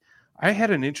 Like, I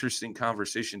had an interesting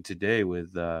conversation today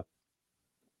with on,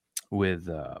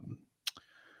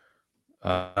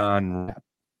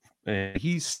 and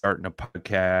he's starting a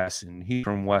podcast and he's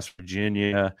from West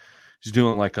Virginia. He's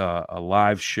doing like a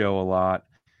live show a lot.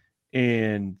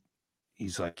 And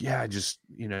he's like, "Yeah, I just,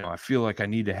 you know, I feel like I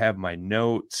need to have my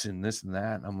notes and this and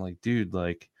that." And I'm like, dude,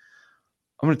 like,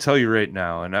 I'm going to tell you right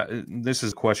now. And this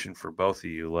is a question for both of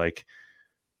you. Like,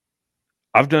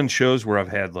 I've done shows where I've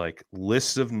had like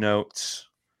lists of notes,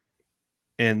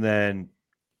 and then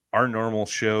our normal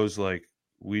shows, like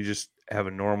we just have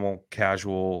a normal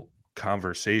casual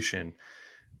conversation,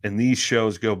 and these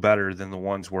shows go better than the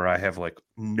ones where I have like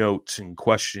notes and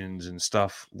questions and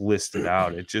stuff listed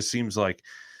out. It just seems like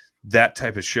that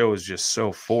type of show is just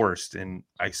so forced, and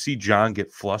I see John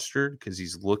get flustered because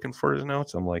he's looking for his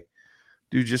notes. I'm like,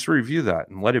 dude, just review that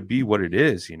and let it be what it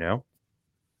is, you know?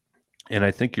 And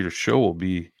I think your show will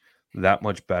be that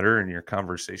much better and your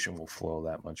conversation will flow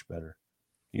that much better.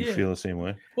 You feel the same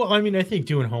way? Well, I mean, I think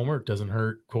doing homework doesn't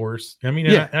hurt, of course. I mean,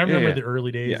 I remember the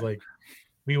early days, like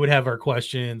we would have our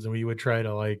questions and we would try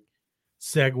to like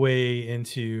segue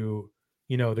into,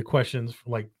 you know, the questions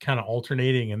like kind of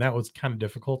alternating. And that was kind of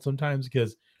difficult sometimes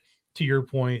because to your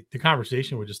point, the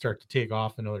conversation would just start to take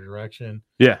off in another direction.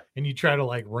 Yeah. And you try to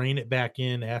like rein it back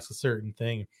in, ask a certain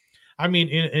thing. I mean,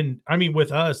 and I mean,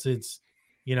 with us, it's,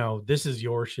 you know, this is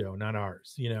your show, not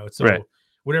ours, you know, so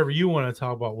whatever you want to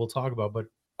talk about, we'll talk about. But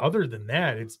other than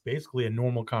that, it's basically a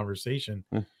normal conversation.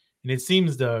 And it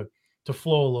seems to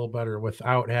flow a little better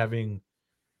without having,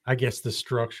 I guess, the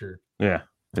structure. Yeah.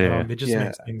 It just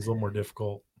makes things a little more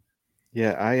difficult.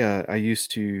 Yeah, I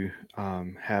used to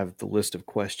have the list of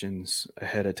questions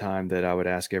ahead of time that I would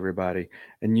ask everybody.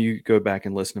 And you go back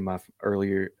and listen to my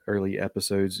early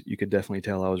episodes, you could definitely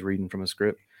tell I was reading from a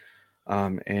script.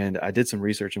 And I did some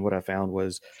research, and what I found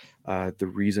was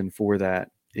the reason for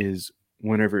that is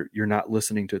whenever you're not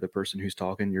listening to the person who's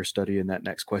talking, you're studying that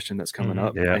next question that's coming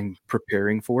up and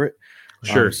preparing for it.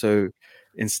 Sure. So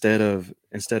instead of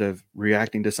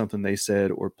reacting to something they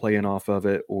said or playing off of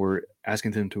it or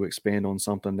asking them to expand on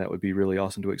something that would be really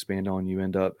awesome to expand on, you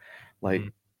end up like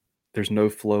there's no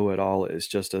flow at all. It's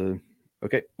just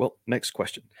okay, well, next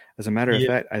question. As a matter of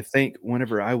fact, I think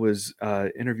whenever I was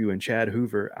interviewing Chad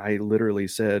Hoover, I literally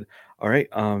said, "All right,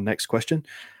 next question."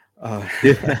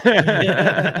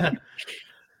 Yeah,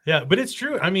 but it's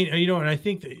true. I mean, you know, and I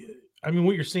think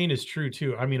what you're saying is true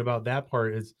too. I mean, about that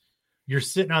part is you're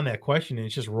sitting on that question and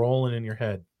it's just rolling in your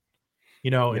head,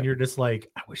 you know, and you're just like,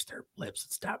 I wish their lips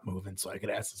would stop moving so I could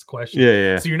ask this question.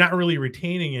 Yeah. So you're not really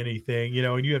retaining anything, you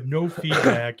know, and you have no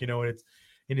feedback, you know, and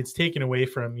it's taken away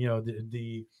from, you know,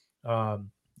 the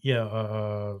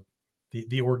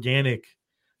organic,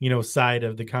 you know, side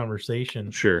of the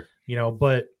conversation. Sure. You know,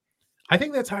 but I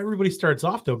think that's how everybody starts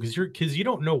off though, because you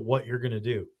don't know what you're gonna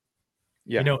do.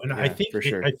 Yeah. You know, and I think for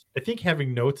sure. I think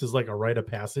having notes is like a rite of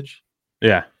passage.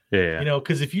 Yeah. You know,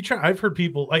 because if you try, I've heard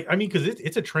people like, I mean, because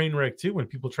it's a train wreck too when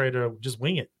people try to just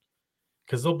wing it,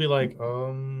 because they'll be like,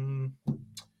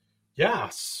 yeah,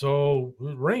 so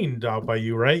it rained out by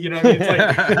you, right? You know what I mean? It's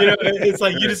like, you know, it's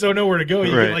like you just don't know where to go.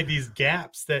 You get like these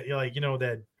gaps that you're like, you know,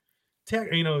 that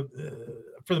you know,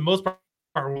 for the most part,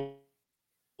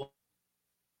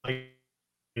 like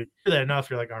you hear that enough,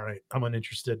 you're like, all right, I'm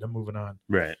uninterested, I'm moving on.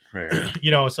 Right.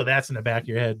 You know, so that's in the back of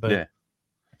your head. But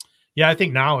Yeah, I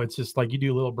think now it's just like you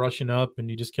do a little brushing up and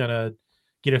you just kind of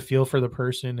get a feel for the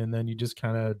person, and then you just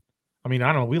kind of, I mean,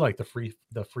 I don't know, we like the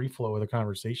free flow of the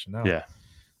conversation now. Yeah.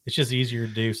 It's just easier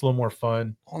to do. It's a little more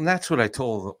fun. Well, and that's what I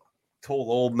told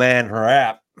old man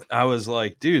Rap. I was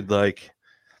like, dude, like,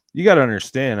 you got to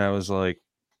understand. I was like,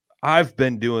 I've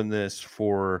been doing this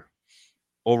for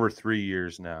over 3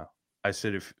 years now. I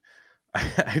said, if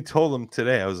I told him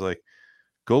today, I was like,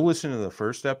 go listen to the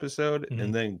first episode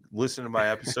and then listen to my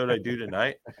episode I do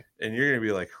tonight. And you're going to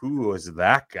be like, who was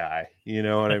that guy? You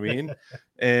know what I mean?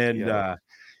 And,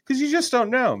 because you just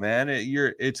don't know, man.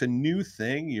 It's a new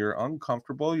thing. You're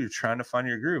uncomfortable. You're trying to find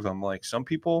your groove. I'm like, some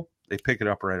people, they pick it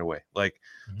up right away. Like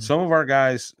some of our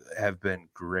guys have been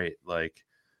great. Like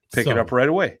pick it up right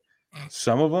away.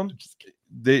 Some of them,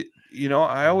 they, you know,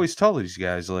 I always tell these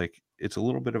guys, like, it's a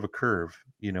little bit of a curve.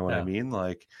 You know what I mean?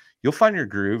 Like you'll find your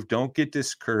groove. Don't get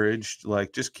discouraged.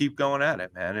 Like just keep going at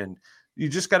it, man. And you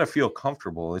just got to feel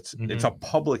comfortable. It's a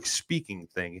public speaking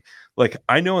thing. Like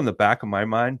I know in the back of my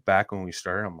mind, back when we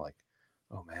started, I'm like,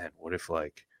 oh man, what if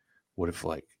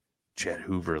Chet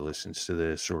Hoover listens to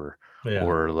this, or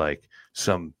like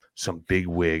some big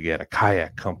wig at a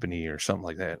kayak company or something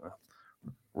like that.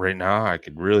 Right now, I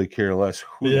could really care less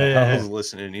who the hell is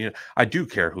listening. You know, I do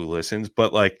care who listens,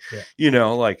 but like, you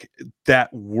know, like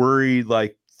that worried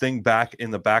like thing back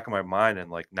in the back of my mind, and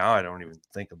like now I don't even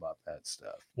think about that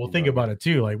stuff. Well, think about it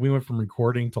too. Like we went from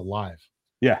recording to live.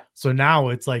 Yeah. So now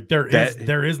it's like there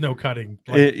is no cutting.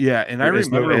 Like, and I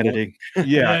remember editing.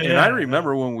 And I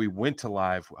remember when we went to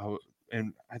live,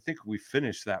 and I think we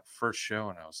finished that first show,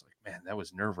 and I was like, man, that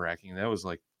was nerve-wracking. That was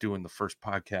like doing the first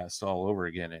podcast all over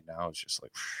again, and now it's just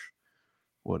like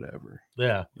whatever.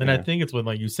 Yeah. And I think it's when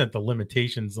like you set the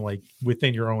limitations like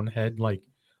within your own head, like,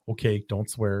 okay, don't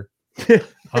swear. You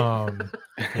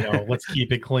know, let's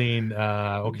keep it clean.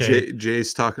 Okay.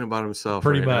 Jay's talking about himself.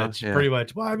 Pretty much.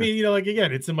 Well, I mean, you know, like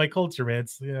again, it's in my culture, man.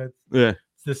 It's it's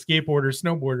the skateboarder,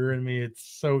 snowboarder in me. It's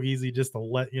so easy just to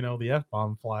let, you know, the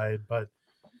F-bomb fly. But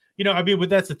you know, I mean, but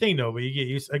that's the thing though, but you get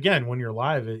used again when you're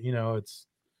live, you know, it's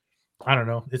I don't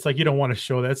know. It's like you don't want to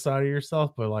show that side of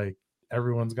yourself, but like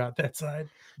everyone's got that side.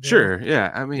 Sure. Know?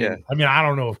 Yeah. I mean, I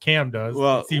don't know if Cam does.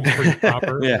 Well, it seems pretty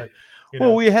proper. Yeah. But,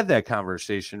 well, we had that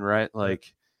conversation, right?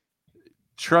 Like,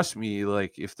 trust me,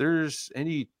 like if there's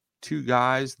any two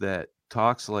guys that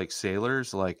talks like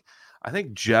sailors, like I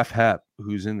think Jeff Hepp,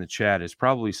 who's in the chat, has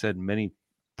probably said many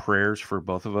prayers for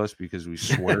both of us because we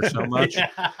swear so much.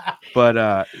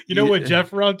 But you know what,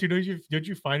 Jeff, around too, did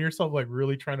you find yourself like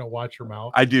really trying to watch your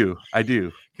mouth? I do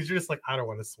because you're just like, I don't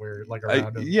want to swear like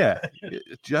around him. Yeah.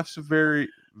 Jeff's a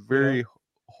very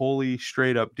holy,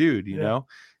 straight up dude, you know.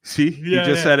 See, he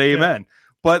just said amen.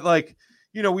 But like,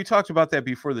 you know, we talked about that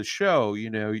before the show.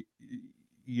 You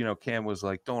know, Cam was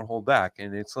like, don't hold back.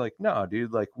 And it's like, no,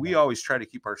 dude, like we always try to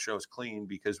keep our shows clean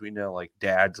because we know like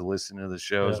dads listen to the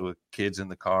shows with kids in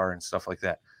the car and stuff like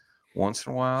that. Once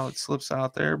in a while it slips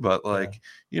out there, but like,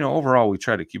 you know, overall we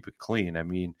try to keep it clean. I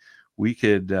mean, we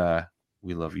could,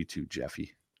 we love you too,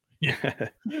 Jeffy. Yeah.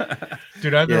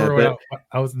 Dude, I remember when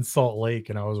I was in Salt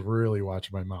Lake and I was really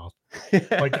watching my mouth.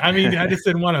 Like, I mean, I just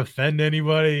didn't want to offend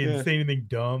anybody and say anything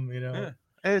dumb, you know. Yeah.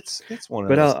 It's one of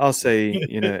but those. I'll say,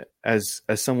 you know, as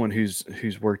someone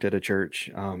who's worked at a church,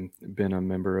 been a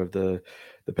member of the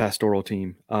pastoral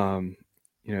team, you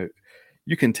know,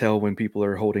 you can tell when people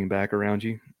are holding back around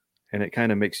you, and it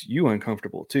kind of makes you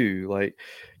uncomfortable too. Like,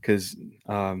 because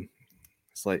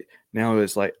it's like now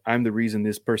it's like I'm the reason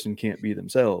this person can't be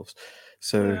themselves.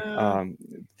 So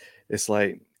it's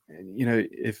like, you know,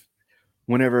 if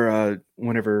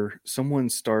whenever someone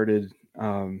started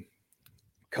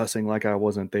cussing like I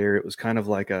wasn't there, it was kind of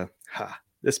like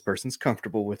this person's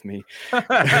comfortable with me.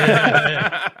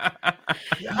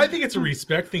 I think it's a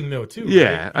respect thing though too.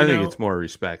 Yeah, right? I think it's more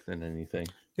respect than anything.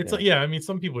 It's like, I mean,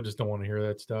 some people just don't want to hear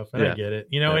that stuff, and I get it,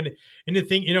 you know. And the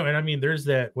thing, you know, and I mean, there's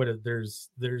that.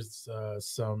 There's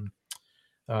some.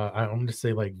 I'm going to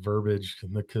say like verbiage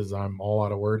because I'm all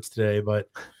out of words today, but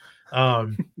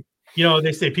you know,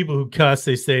 they say people who cuss,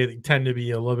 they say they tend to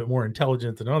be a little bit more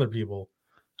intelligent than other people.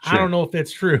 Sure. I don't know if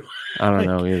that's true. I don't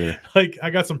know either. Like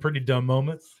I got some pretty dumb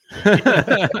moments.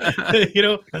 You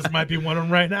know, this might be one of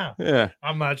them right now. Yeah,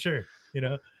 I'm not sure. You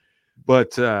know,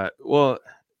 but well,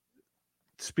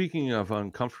 speaking of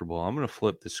uncomfortable, I'm going to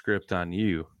flip the script on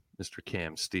you, Mr.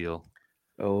 Cam Steele.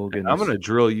 Oh, goodness. I'm going to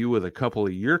drill you with a couple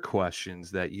of your questions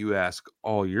that you ask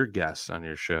all your guests on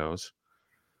your shows.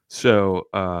 So,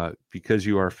 because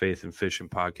you are Faith and Fishin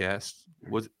podcast,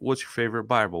 what's your favorite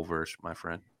Bible verse, my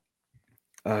friend?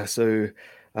 So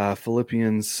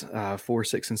Philippians 4,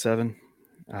 6, and 7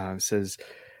 says,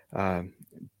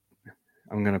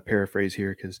 I'm gonna paraphrase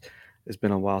here because it's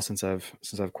been a while since I've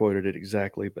quoted it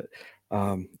exactly. But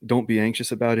don't be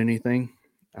anxious about anything,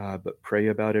 but pray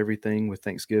about everything with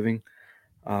thanksgiving,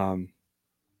 and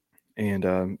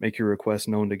make your requests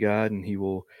known to God, and He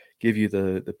will give you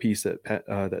the peace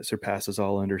that surpasses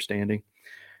all understanding.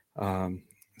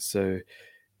 So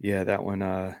yeah, that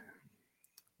one's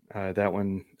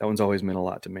always meant a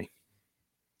lot to me.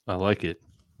 I like it.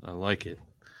 I like it,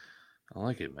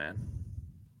 man.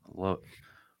 I love it.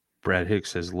 Brad Hicks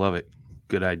says, love it.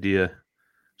 Good idea.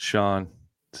 Sean,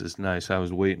 this is nice. I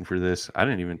was waiting for this. I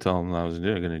didn't even tell him I was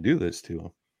going to do this to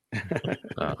him.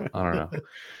 I don't know.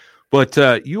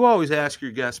 But you always ask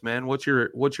your guests, man, what's your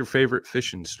favorite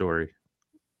fishing story?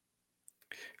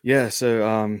 Yeah.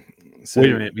 So wait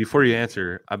a minute. Before you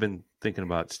answer, I've been thinking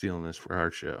about stealing this for our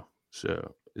show.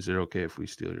 So is it okay if we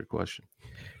steal your question?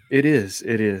 It is.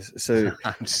 So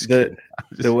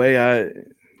the way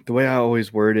I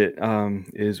always word it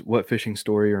is, what fishing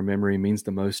story or memory means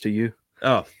the most to you?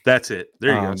 Oh, that's it.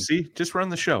 There you go. See, just run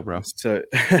the show, bro. So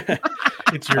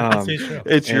it's your show.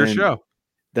 It's your show.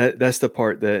 That's the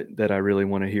part that I really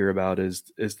want to hear about is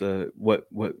the what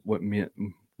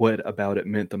about it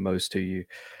meant the most to you.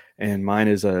 And mine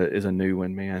is a new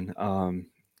one, man. A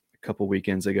couple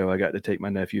weekends ago, I got to take my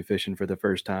nephew fishing for the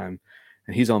first time,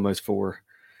 and he's almost 4.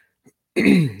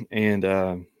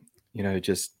 And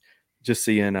just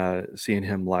seeing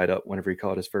him light up whenever he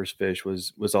caught his first fish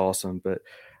was awesome. But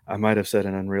I might have set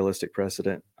an unrealistic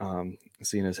precedent,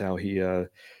 seeing as how he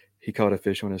caught a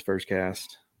fish on his first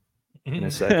cast, and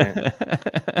his second,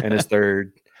 and his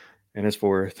third, and his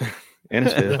fourth, and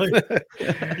his fifth.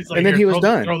 And then he was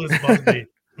done.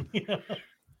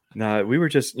 No, we were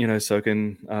just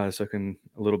soaking a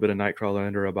little bit of nightcrawler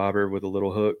under a bobber with a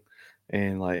little hook,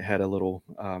 and like had a little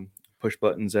push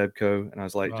button Zebco, and I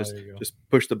was like, just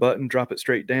push the button, drop it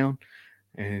straight down,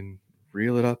 and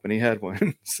reel it up, and he had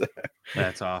one. So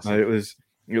that's awesome.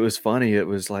 It was funny. It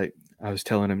was like I was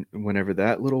telling him, whenever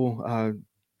that little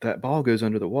that ball goes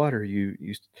under the water, you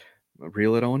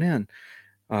reel it on in,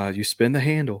 you spin the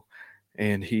handle,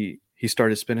 and he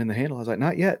started spinning the handle. I was like,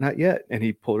 not yet, and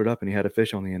he pulled it up, and he had a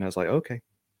fish on the end. I was like, okay,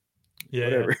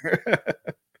 whatever. Yeah.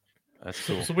 That's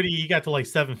cool. So he got to like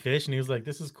 7 fish, and he was like,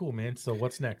 "This is cool, man. So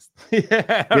what's next?" It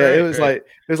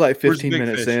was like 15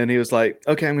 minutes in. He was like,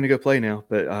 "Okay, I'm gonna go play now."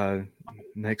 But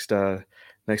next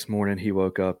morning, he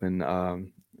woke up and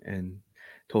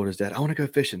told his dad, "I want to go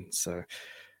fishing." So it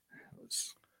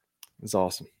was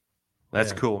awesome.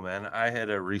 That's cool, man. I had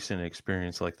a recent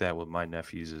experience like that with my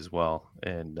nephews as well,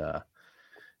 and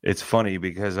it's funny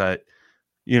because I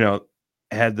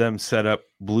had them set up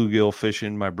bluegill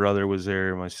fishing. My brother was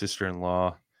there, my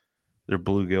sister-in-law. They're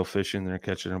bluegill fishing. They're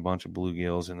catching a bunch of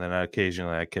bluegills, and then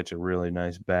occasionally I catch a really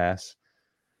nice bass.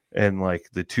 And like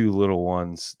the 2 little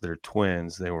ones, they're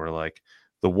twins. They were like,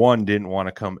 the one didn't want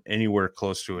to come anywhere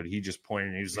close to it. He just pointed.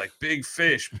 And he was like, "Big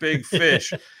fish, big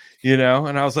fish," And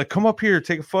I was like, "Come up here,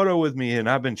 take a photo with me." And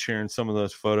I've been sharing some of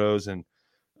those photos. And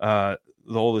the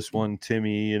oldest one,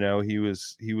 Timmy,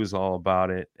 he was all about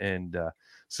it. And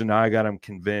so now I got him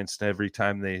convinced. Every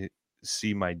time they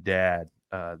see my dad,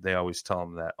 they always tell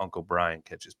him that Uncle Brian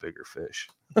catches bigger fish.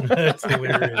 That's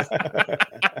hilarious.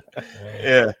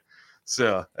 Yeah.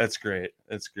 So that's great.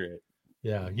 That's great.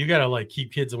 Yeah. You got to like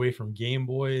keep kids away from Game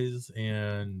Boys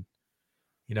and,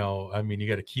 you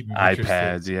got to keep them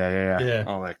iPads. Yeah.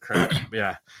 All that crap.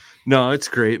 Yeah. No, it's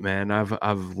great, man.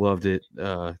 I've loved it.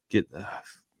 Man,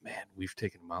 we've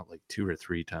taken them out like 2 or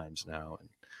 3 times now, and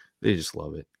they just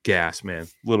love it. Gas, man.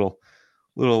 Little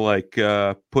like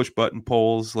push button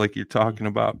poles like you're talking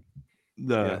about.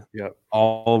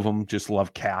 All of them just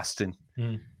love casting.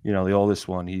 The oldest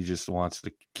one, he just wants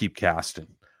to keep casting.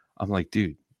 I'm like,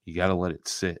 dude, you got to let it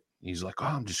sit. He's like, "Oh,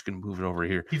 I'm just going to move it over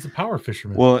here." He's a power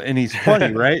fisherman. Well, and he's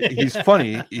funny, right? He's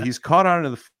funny. He's caught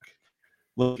onto the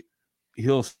look.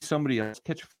 He'll see somebody else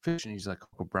catch a fish, and he's like,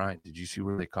 "Uncle Brian, did you see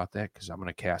where they caught that? Because I'm going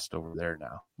to cast over there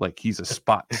now." Like he's a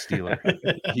spot stealer.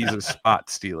 He's a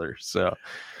spot stealer. So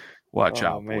watch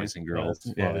out, man. Boys and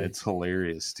girls. Yeah, it's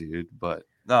hilarious, dude. But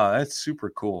no, that's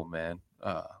super cool, man.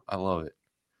 I love it.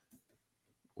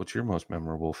 What's your most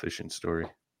memorable fishing story?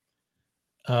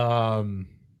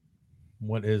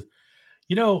 What is,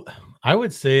 I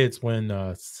would say it's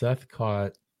when Seth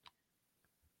caught.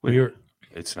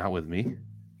 It's not with me.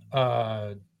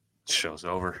 Show's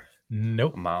over.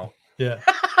 Nope. I'm out. Yeah.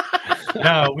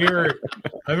 No,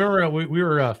 I remember we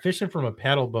were fishing from a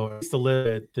paddle boat. I used to live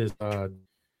at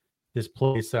this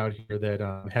place out here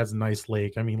that has a nice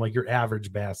lake. I mean, like your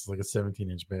average bass is like a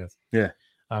 17-inch bass. Yeah.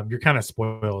 You're kind of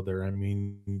spoiled there. I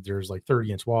mean, there's like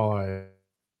 30-inch walleye,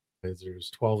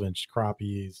 there's 12-inch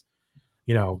crappies,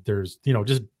 there's,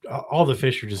 just all the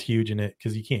fish are just huge in it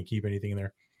because you can't keep anything in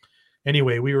there.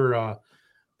 Anyway, we were, I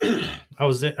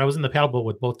was in the paddle boat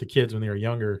with both the kids when they were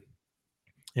younger,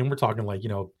 and we're talking like,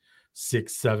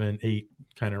 6, 7, 8,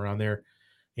 kind of around there.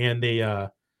 And I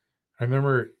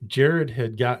remember Jared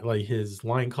had got like his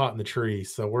line caught in the tree.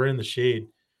 So we're in the shade,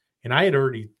 and I had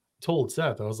already told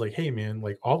Seth, I was like, hey man,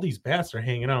 like all these bass are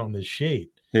hanging out in this shade,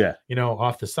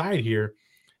 off the side here.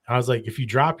 I was like, if you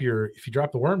drop the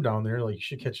worm down there, like you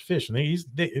should catch a fish. And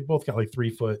they both got like 3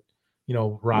 foot,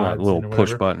 rods, little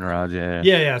push button rods.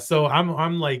 Yeah. So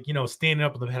I'm like, standing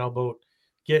up in the paddle boat,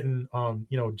 getting,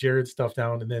 Jared's stuff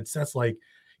down. And then Seth's like,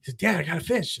 he said, Dad, I got a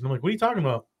fish. And I'm like, what are you talking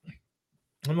about?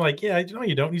 I'm like, yeah, no,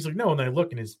 you don't. He's like, no. And I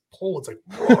look, and his pole, it's like,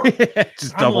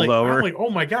 just doubled over. I'm like, oh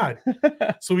my God.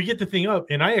 So we get the thing up,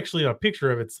 and I actually have a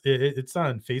picture of it. It's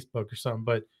on Facebook or something,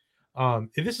 but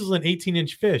this is an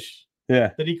 18-inch fish.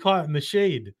 Yeah, that he caught in the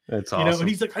shade. That's awesome. And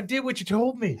he's like, I did what you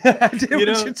told me. I did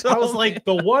what you told I was like,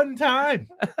 the one time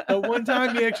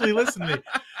you actually listened to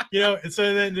me, and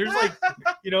so then there's like,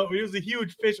 it was a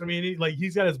huge fish. I mean,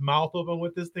 he's got his mouth open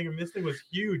with this thing, and this thing was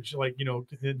huge, like,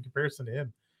 in comparison to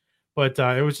him. But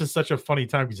it was just such a funny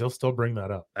time because he'll still bring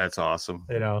that up. That's awesome.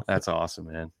 That's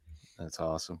awesome, man. That's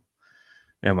awesome.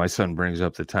 Yeah, my son brings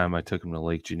up the time I took him to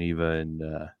Lake Geneva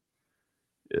and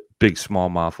big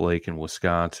smallmouth lake in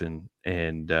Wisconsin,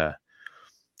 and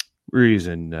we're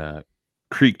using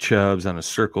creek chubs on a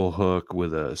circle hook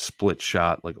with a split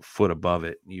shot like a foot above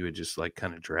it, and you would just like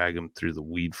kind of drag them through the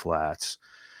weed flats.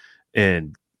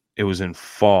 And it was in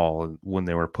fall when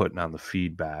they were putting on the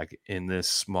feed bag, and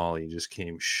this smallie just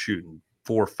came shooting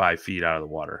 4 or 5 feet out of the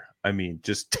water. I mean,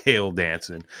 just tail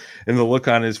dancing, and the look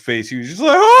on his face, he was just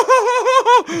like,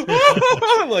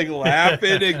 like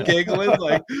laughing and giggling,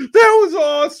 like that was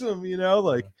awesome,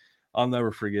 like I'll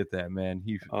never forget that, man.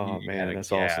 Man,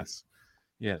 that's awesome.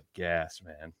 Yeah, gas,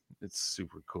 man. It's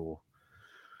super cool.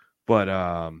 But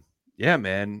yeah,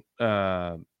 man,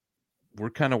 we're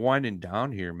kind of winding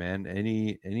down here, man.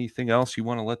 Anything else you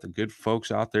want to let the good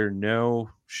folks out there know?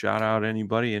 Shout out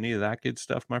anybody, any of that good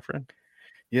stuff, my friend?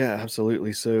 Yeah,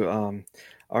 absolutely. So I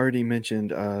already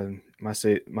mentioned my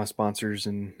sponsors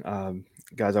and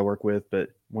guys I work with, but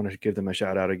want to give them a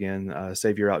shout out again.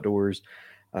 Save Your Outdoors,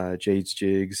 Jade's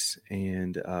Jigs,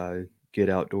 and Get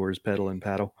Outdoors Pedal and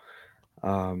Paddle.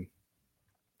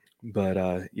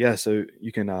 But yeah, so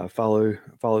you can follow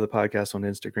the podcast on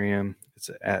Instagram. It's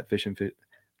at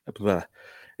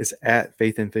It's at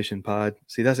Faith and Fishin Pod.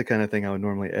 See, that's the kind of thing I would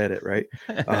normally edit, right?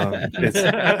 It's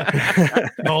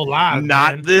no live,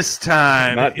 not man. This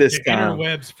time. Not this time.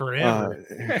 Interwebs forever.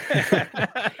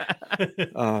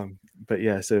 But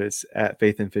yeah, so it's at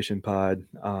Faith and Fishin Pod.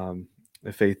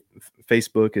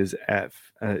 Facebook is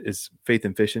is Faith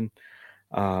and Fishin.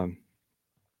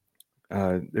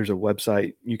 There's a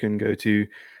website you can go to.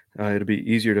 It'll be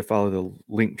easier to follow the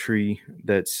link tree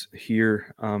that's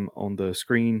here on the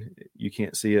screen. You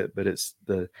can't see it, but it's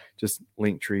just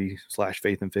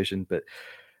Linktree/Faith and Fishin. But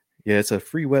yeah, it's a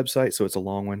free website, so it's a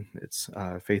long one. It's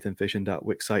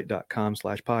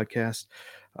faithandfishin.wixsite.com/podcast.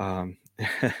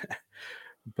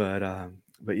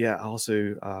 But yeah, I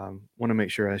also want to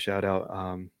make sure I shout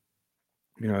out,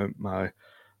 my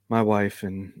wife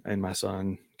and my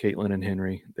son, Caitlin and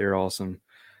Henry. They're awesome.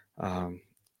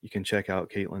 You can check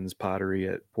out Caitlin's pottery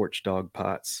at Porch Dog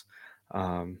Pots.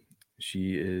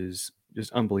 She is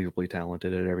just unbelievably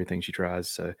talented at everything she tries.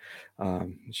 So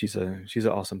she's an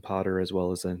awesome potter as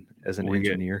well as an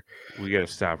engineer. We got to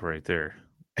stop right there.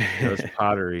 Those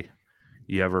pottery.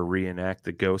 You ever reenact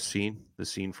the Ghost scene? The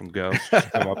scene from Ghost?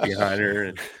 Just come up behind her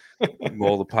and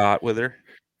mold the pot with her.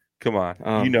 Come on,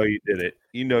 you know you did it.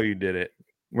 You know you did it.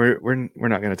 We're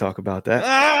not going to talk about that.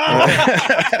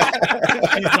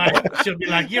 She'll be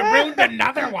like, you ruined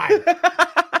another one.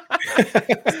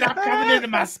 Stop coming into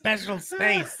my special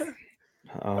space.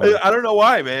 I don't know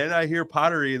why, man. I hear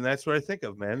pottery, and that's what I think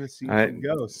of, man. The scene from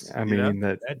Ghost. I mean,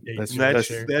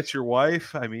 that's your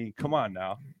wife. I mean, come on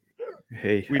now.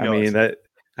 Hey, I mean that.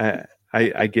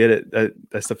 I get it.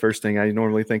 That's the first thing I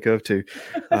normally think of too.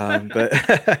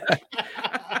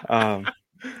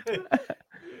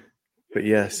 But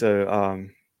yeah, so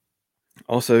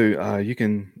also you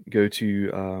can go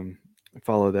to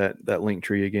follow that link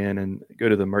tree again and go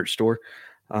to the merch store.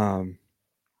 And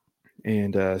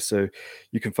so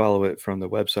you can follow it from the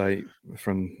website,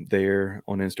 from there,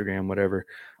 on Instagram, whatever.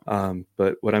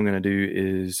 But what I'm going to do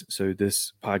is, so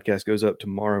this podcast goes up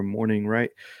tomorrow morning,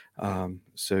 right?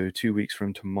 So 2 weeks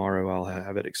from tomorrow, I'll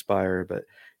have it expire, but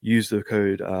use the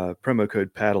promo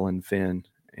code Paddle and Fin,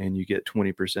 and you get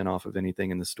 20% off of anything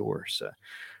in the store. So,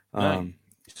 nice.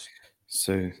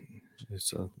 so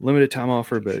It's a limited time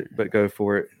offer, but go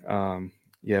for it.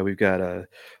 Yeah, we've got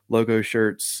logo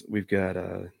shirts. We've got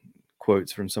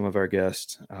quotes from some of our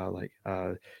guests, like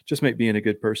just make being a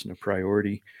good person a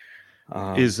priority.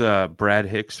 Is Brad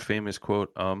Hicks' famous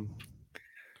quote,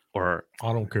 or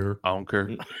I don't care. I don't care.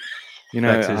 You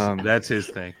know, that's his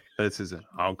thing. That's his I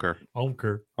don't care. I don't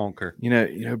care. I don't care. You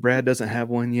know, Brad doesn't have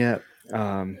one yet.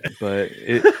 But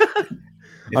if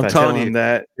I'm I telling tell you him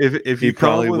that, if he you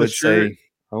probably come with would a shirt, say,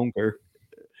 "I don't care."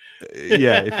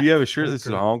 yeah, if you have a shirt that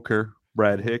says I don't care,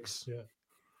 Brad Hicks, Yeah.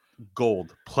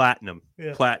 gold, platinum,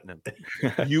 Yeah. platinum.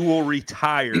 You will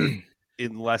retire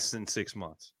in less than 6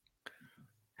 months.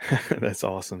 That's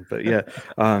awesome. But yeah,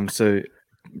 so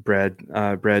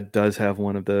Brad does have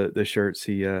one of the shirts.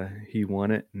 He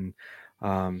won it, and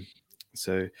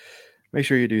so make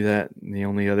sure you do that. And the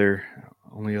only other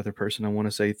person I want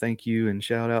to say thank you and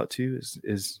shout out to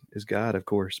is God, of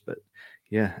course. But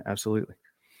yeah, absolutely.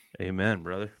 Amen,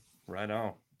 brother. Right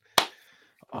on.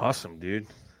 Awesome, dude.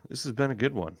 This has been a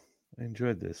good one. I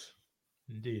enjoyed this.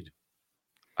 Indeed.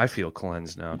 I feel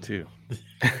cleansed now too,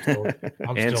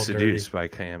 I'm and still seduced dirty.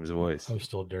 by Cam's voice. I'm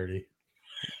still dirty.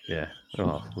 Yeah.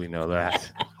 Oh, we know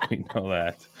that. We know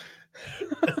that.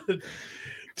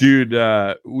 Dude,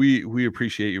 we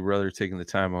appreciate you, brother, taking the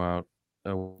time out.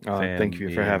 Thank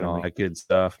you for having all me. that good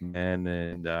stuff, man.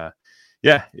 And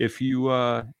yeah, if you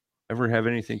ever have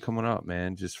anything coming up,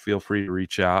 man, just feel free to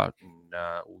reach out, and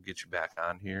we'll get you back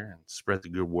on here and spread the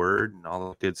good word and all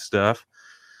the good stuff.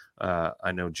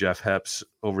 I know Jeff Hepp's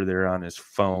over there on his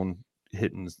phone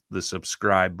hitting the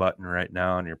subscribe button right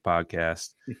now on your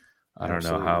podcast. I don't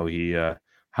know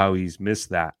how he's missed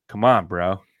that. Come on,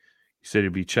 bro. You said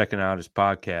he'd be checking out his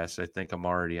podcast. I think I'm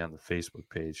already on the Facebook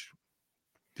page.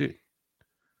 Dude,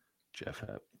 Jeff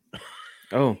Hepp.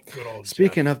 Oh,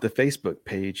 speaking of the Facebook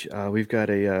page, we've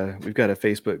got a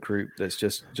Facebook group that's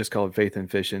just called Faith and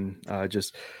Fishin.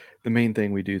 Just the main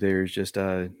thing we do there is just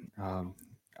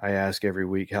I ask every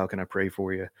week, how can I pray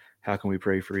for you? How can we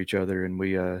pray for each other? And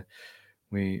we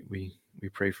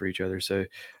pray for each other. So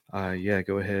yeah,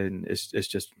 go ahead, and it's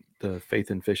just the Faith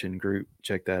and Fishin group.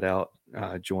 Check that out.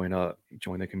 Join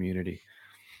the community.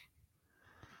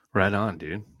 Right on,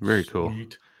 dude. Very cool.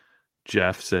 Sweet.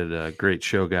 Jeff said, great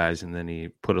show, guys. And then he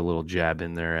put a little jab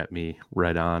in there at me.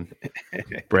 Right on.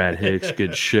 Brad Hicks,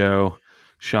 good show.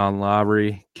 Sean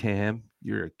Lowry, Cam,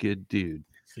 you're a good dude.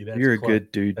 See, that's You're a clutch.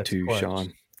 good dude That's too, clutch.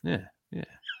 Sean. Yeah, yeah.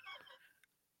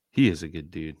 He is a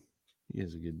good dude. He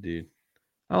is a good dude.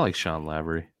 I like Sean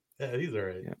Lavery. Yeah, he's all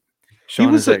right. Yeah.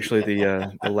 Sean was is a- actually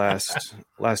the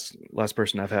last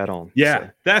person I've had on. Yeah, So,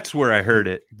 that's where I heard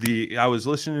it. I was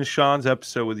listening to Sean's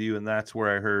episode with you, and that's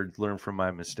where I heard "Learn from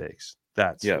My Mistakes."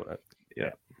 That's Yep.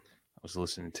 I was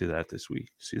listening to that this week.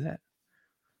 See that?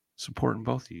 Supporting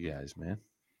both of you guys, man.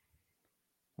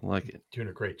 I like it. Doing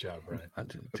a great job, Brian. I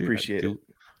do, Appreciate it.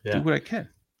 Yeah. Do what I can.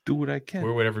 Do what I can.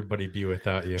 Where would everybody be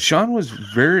without you? Sean was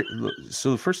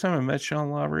so the first time I met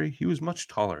Sean Lowry, he was much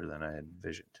taller than I had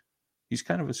envisioned. He's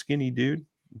kind of a skinny dude,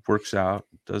 works out,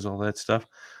 does all that stuff.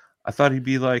 I thought he'd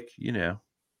be like,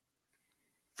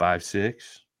 5'6".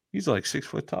 He's like 6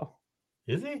 foot tall.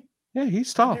 Is he? Yeah,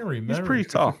 he's tall. can't remember. He's pretty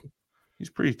tall. He's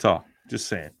pretty tall. Just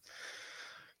saying.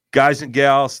 Guys and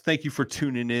gals, thank you for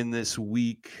tuning in this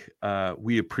week.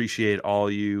 We appreciate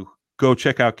all you. Go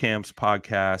check out Cam's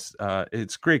podcast.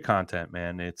 It's great content,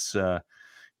 man. It's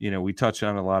we touch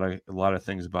on a lot of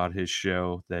things about his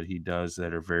show that he does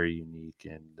that are very unique,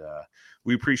 and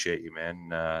we appreciate you,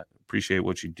 man. Appreciate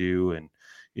what you do, and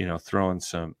throwing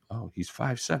some. Oh, he's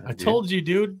 5'7". I told you,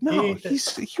 dude. No, he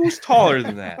was taller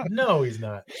than that. No, he's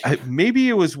not. Maybe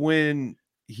it was when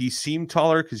he seemed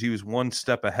taller because he was one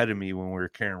step ahead of me when we were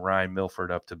carrying Ryan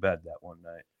Milford up to bed that one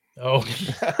night. Oh,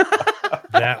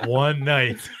 that one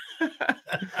night.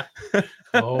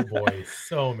 Oh boy,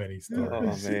 so many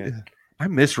stories. Oh man, I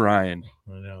miss Ryan.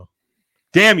 I know.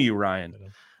 Damn you, Ryan.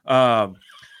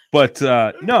 But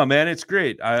no, man, it's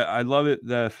great. I love it.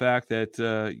 The fact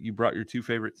that you brought your two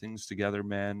favorite things together,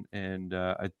 man. And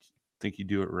I think you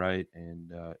do it right.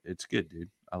 And it's good, dude.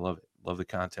 I love it. Love the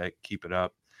contact. Keep it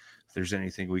up. If there's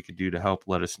anything we could do to help,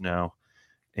 let us know.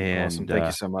 And awesome. Thank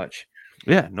you so much.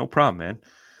 Yeah, no problem,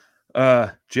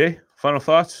 man. Jay, final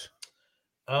thoughts?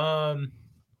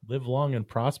 Live long and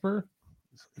prosper.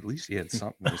 At least he had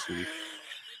something this week.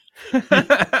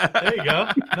 There you go.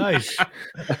 Nice.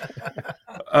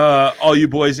 All you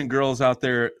boys and girls out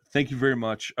there, thank you very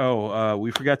much.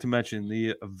 We forgot to mention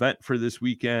the event for this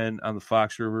weekend on the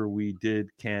Fox River. We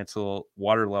did cancel.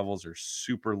 Water levels are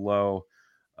super low.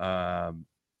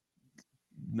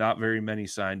 Not very many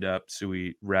signed up, so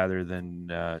we rather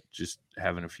than just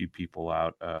having a few people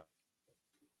out,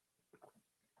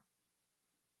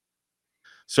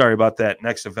 sorry about that.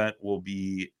 Next event will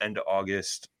be end of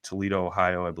August, Toledo,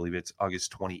 Ohio. I believe it's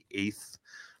August 28th.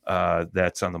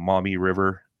 That's on the Maumee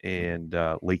River and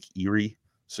Lake Erie.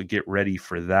 So get ready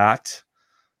for that.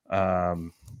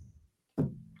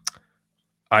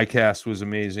 ICAST was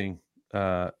amazing.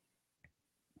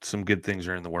 Some good things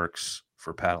are in the works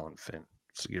for paddle and fin.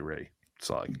 So get ready. That's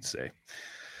all I can say.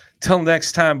 Till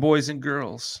next time, boys and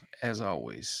girls, as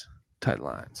always, tight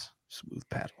lines, smooth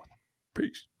paddling.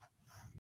 Peace.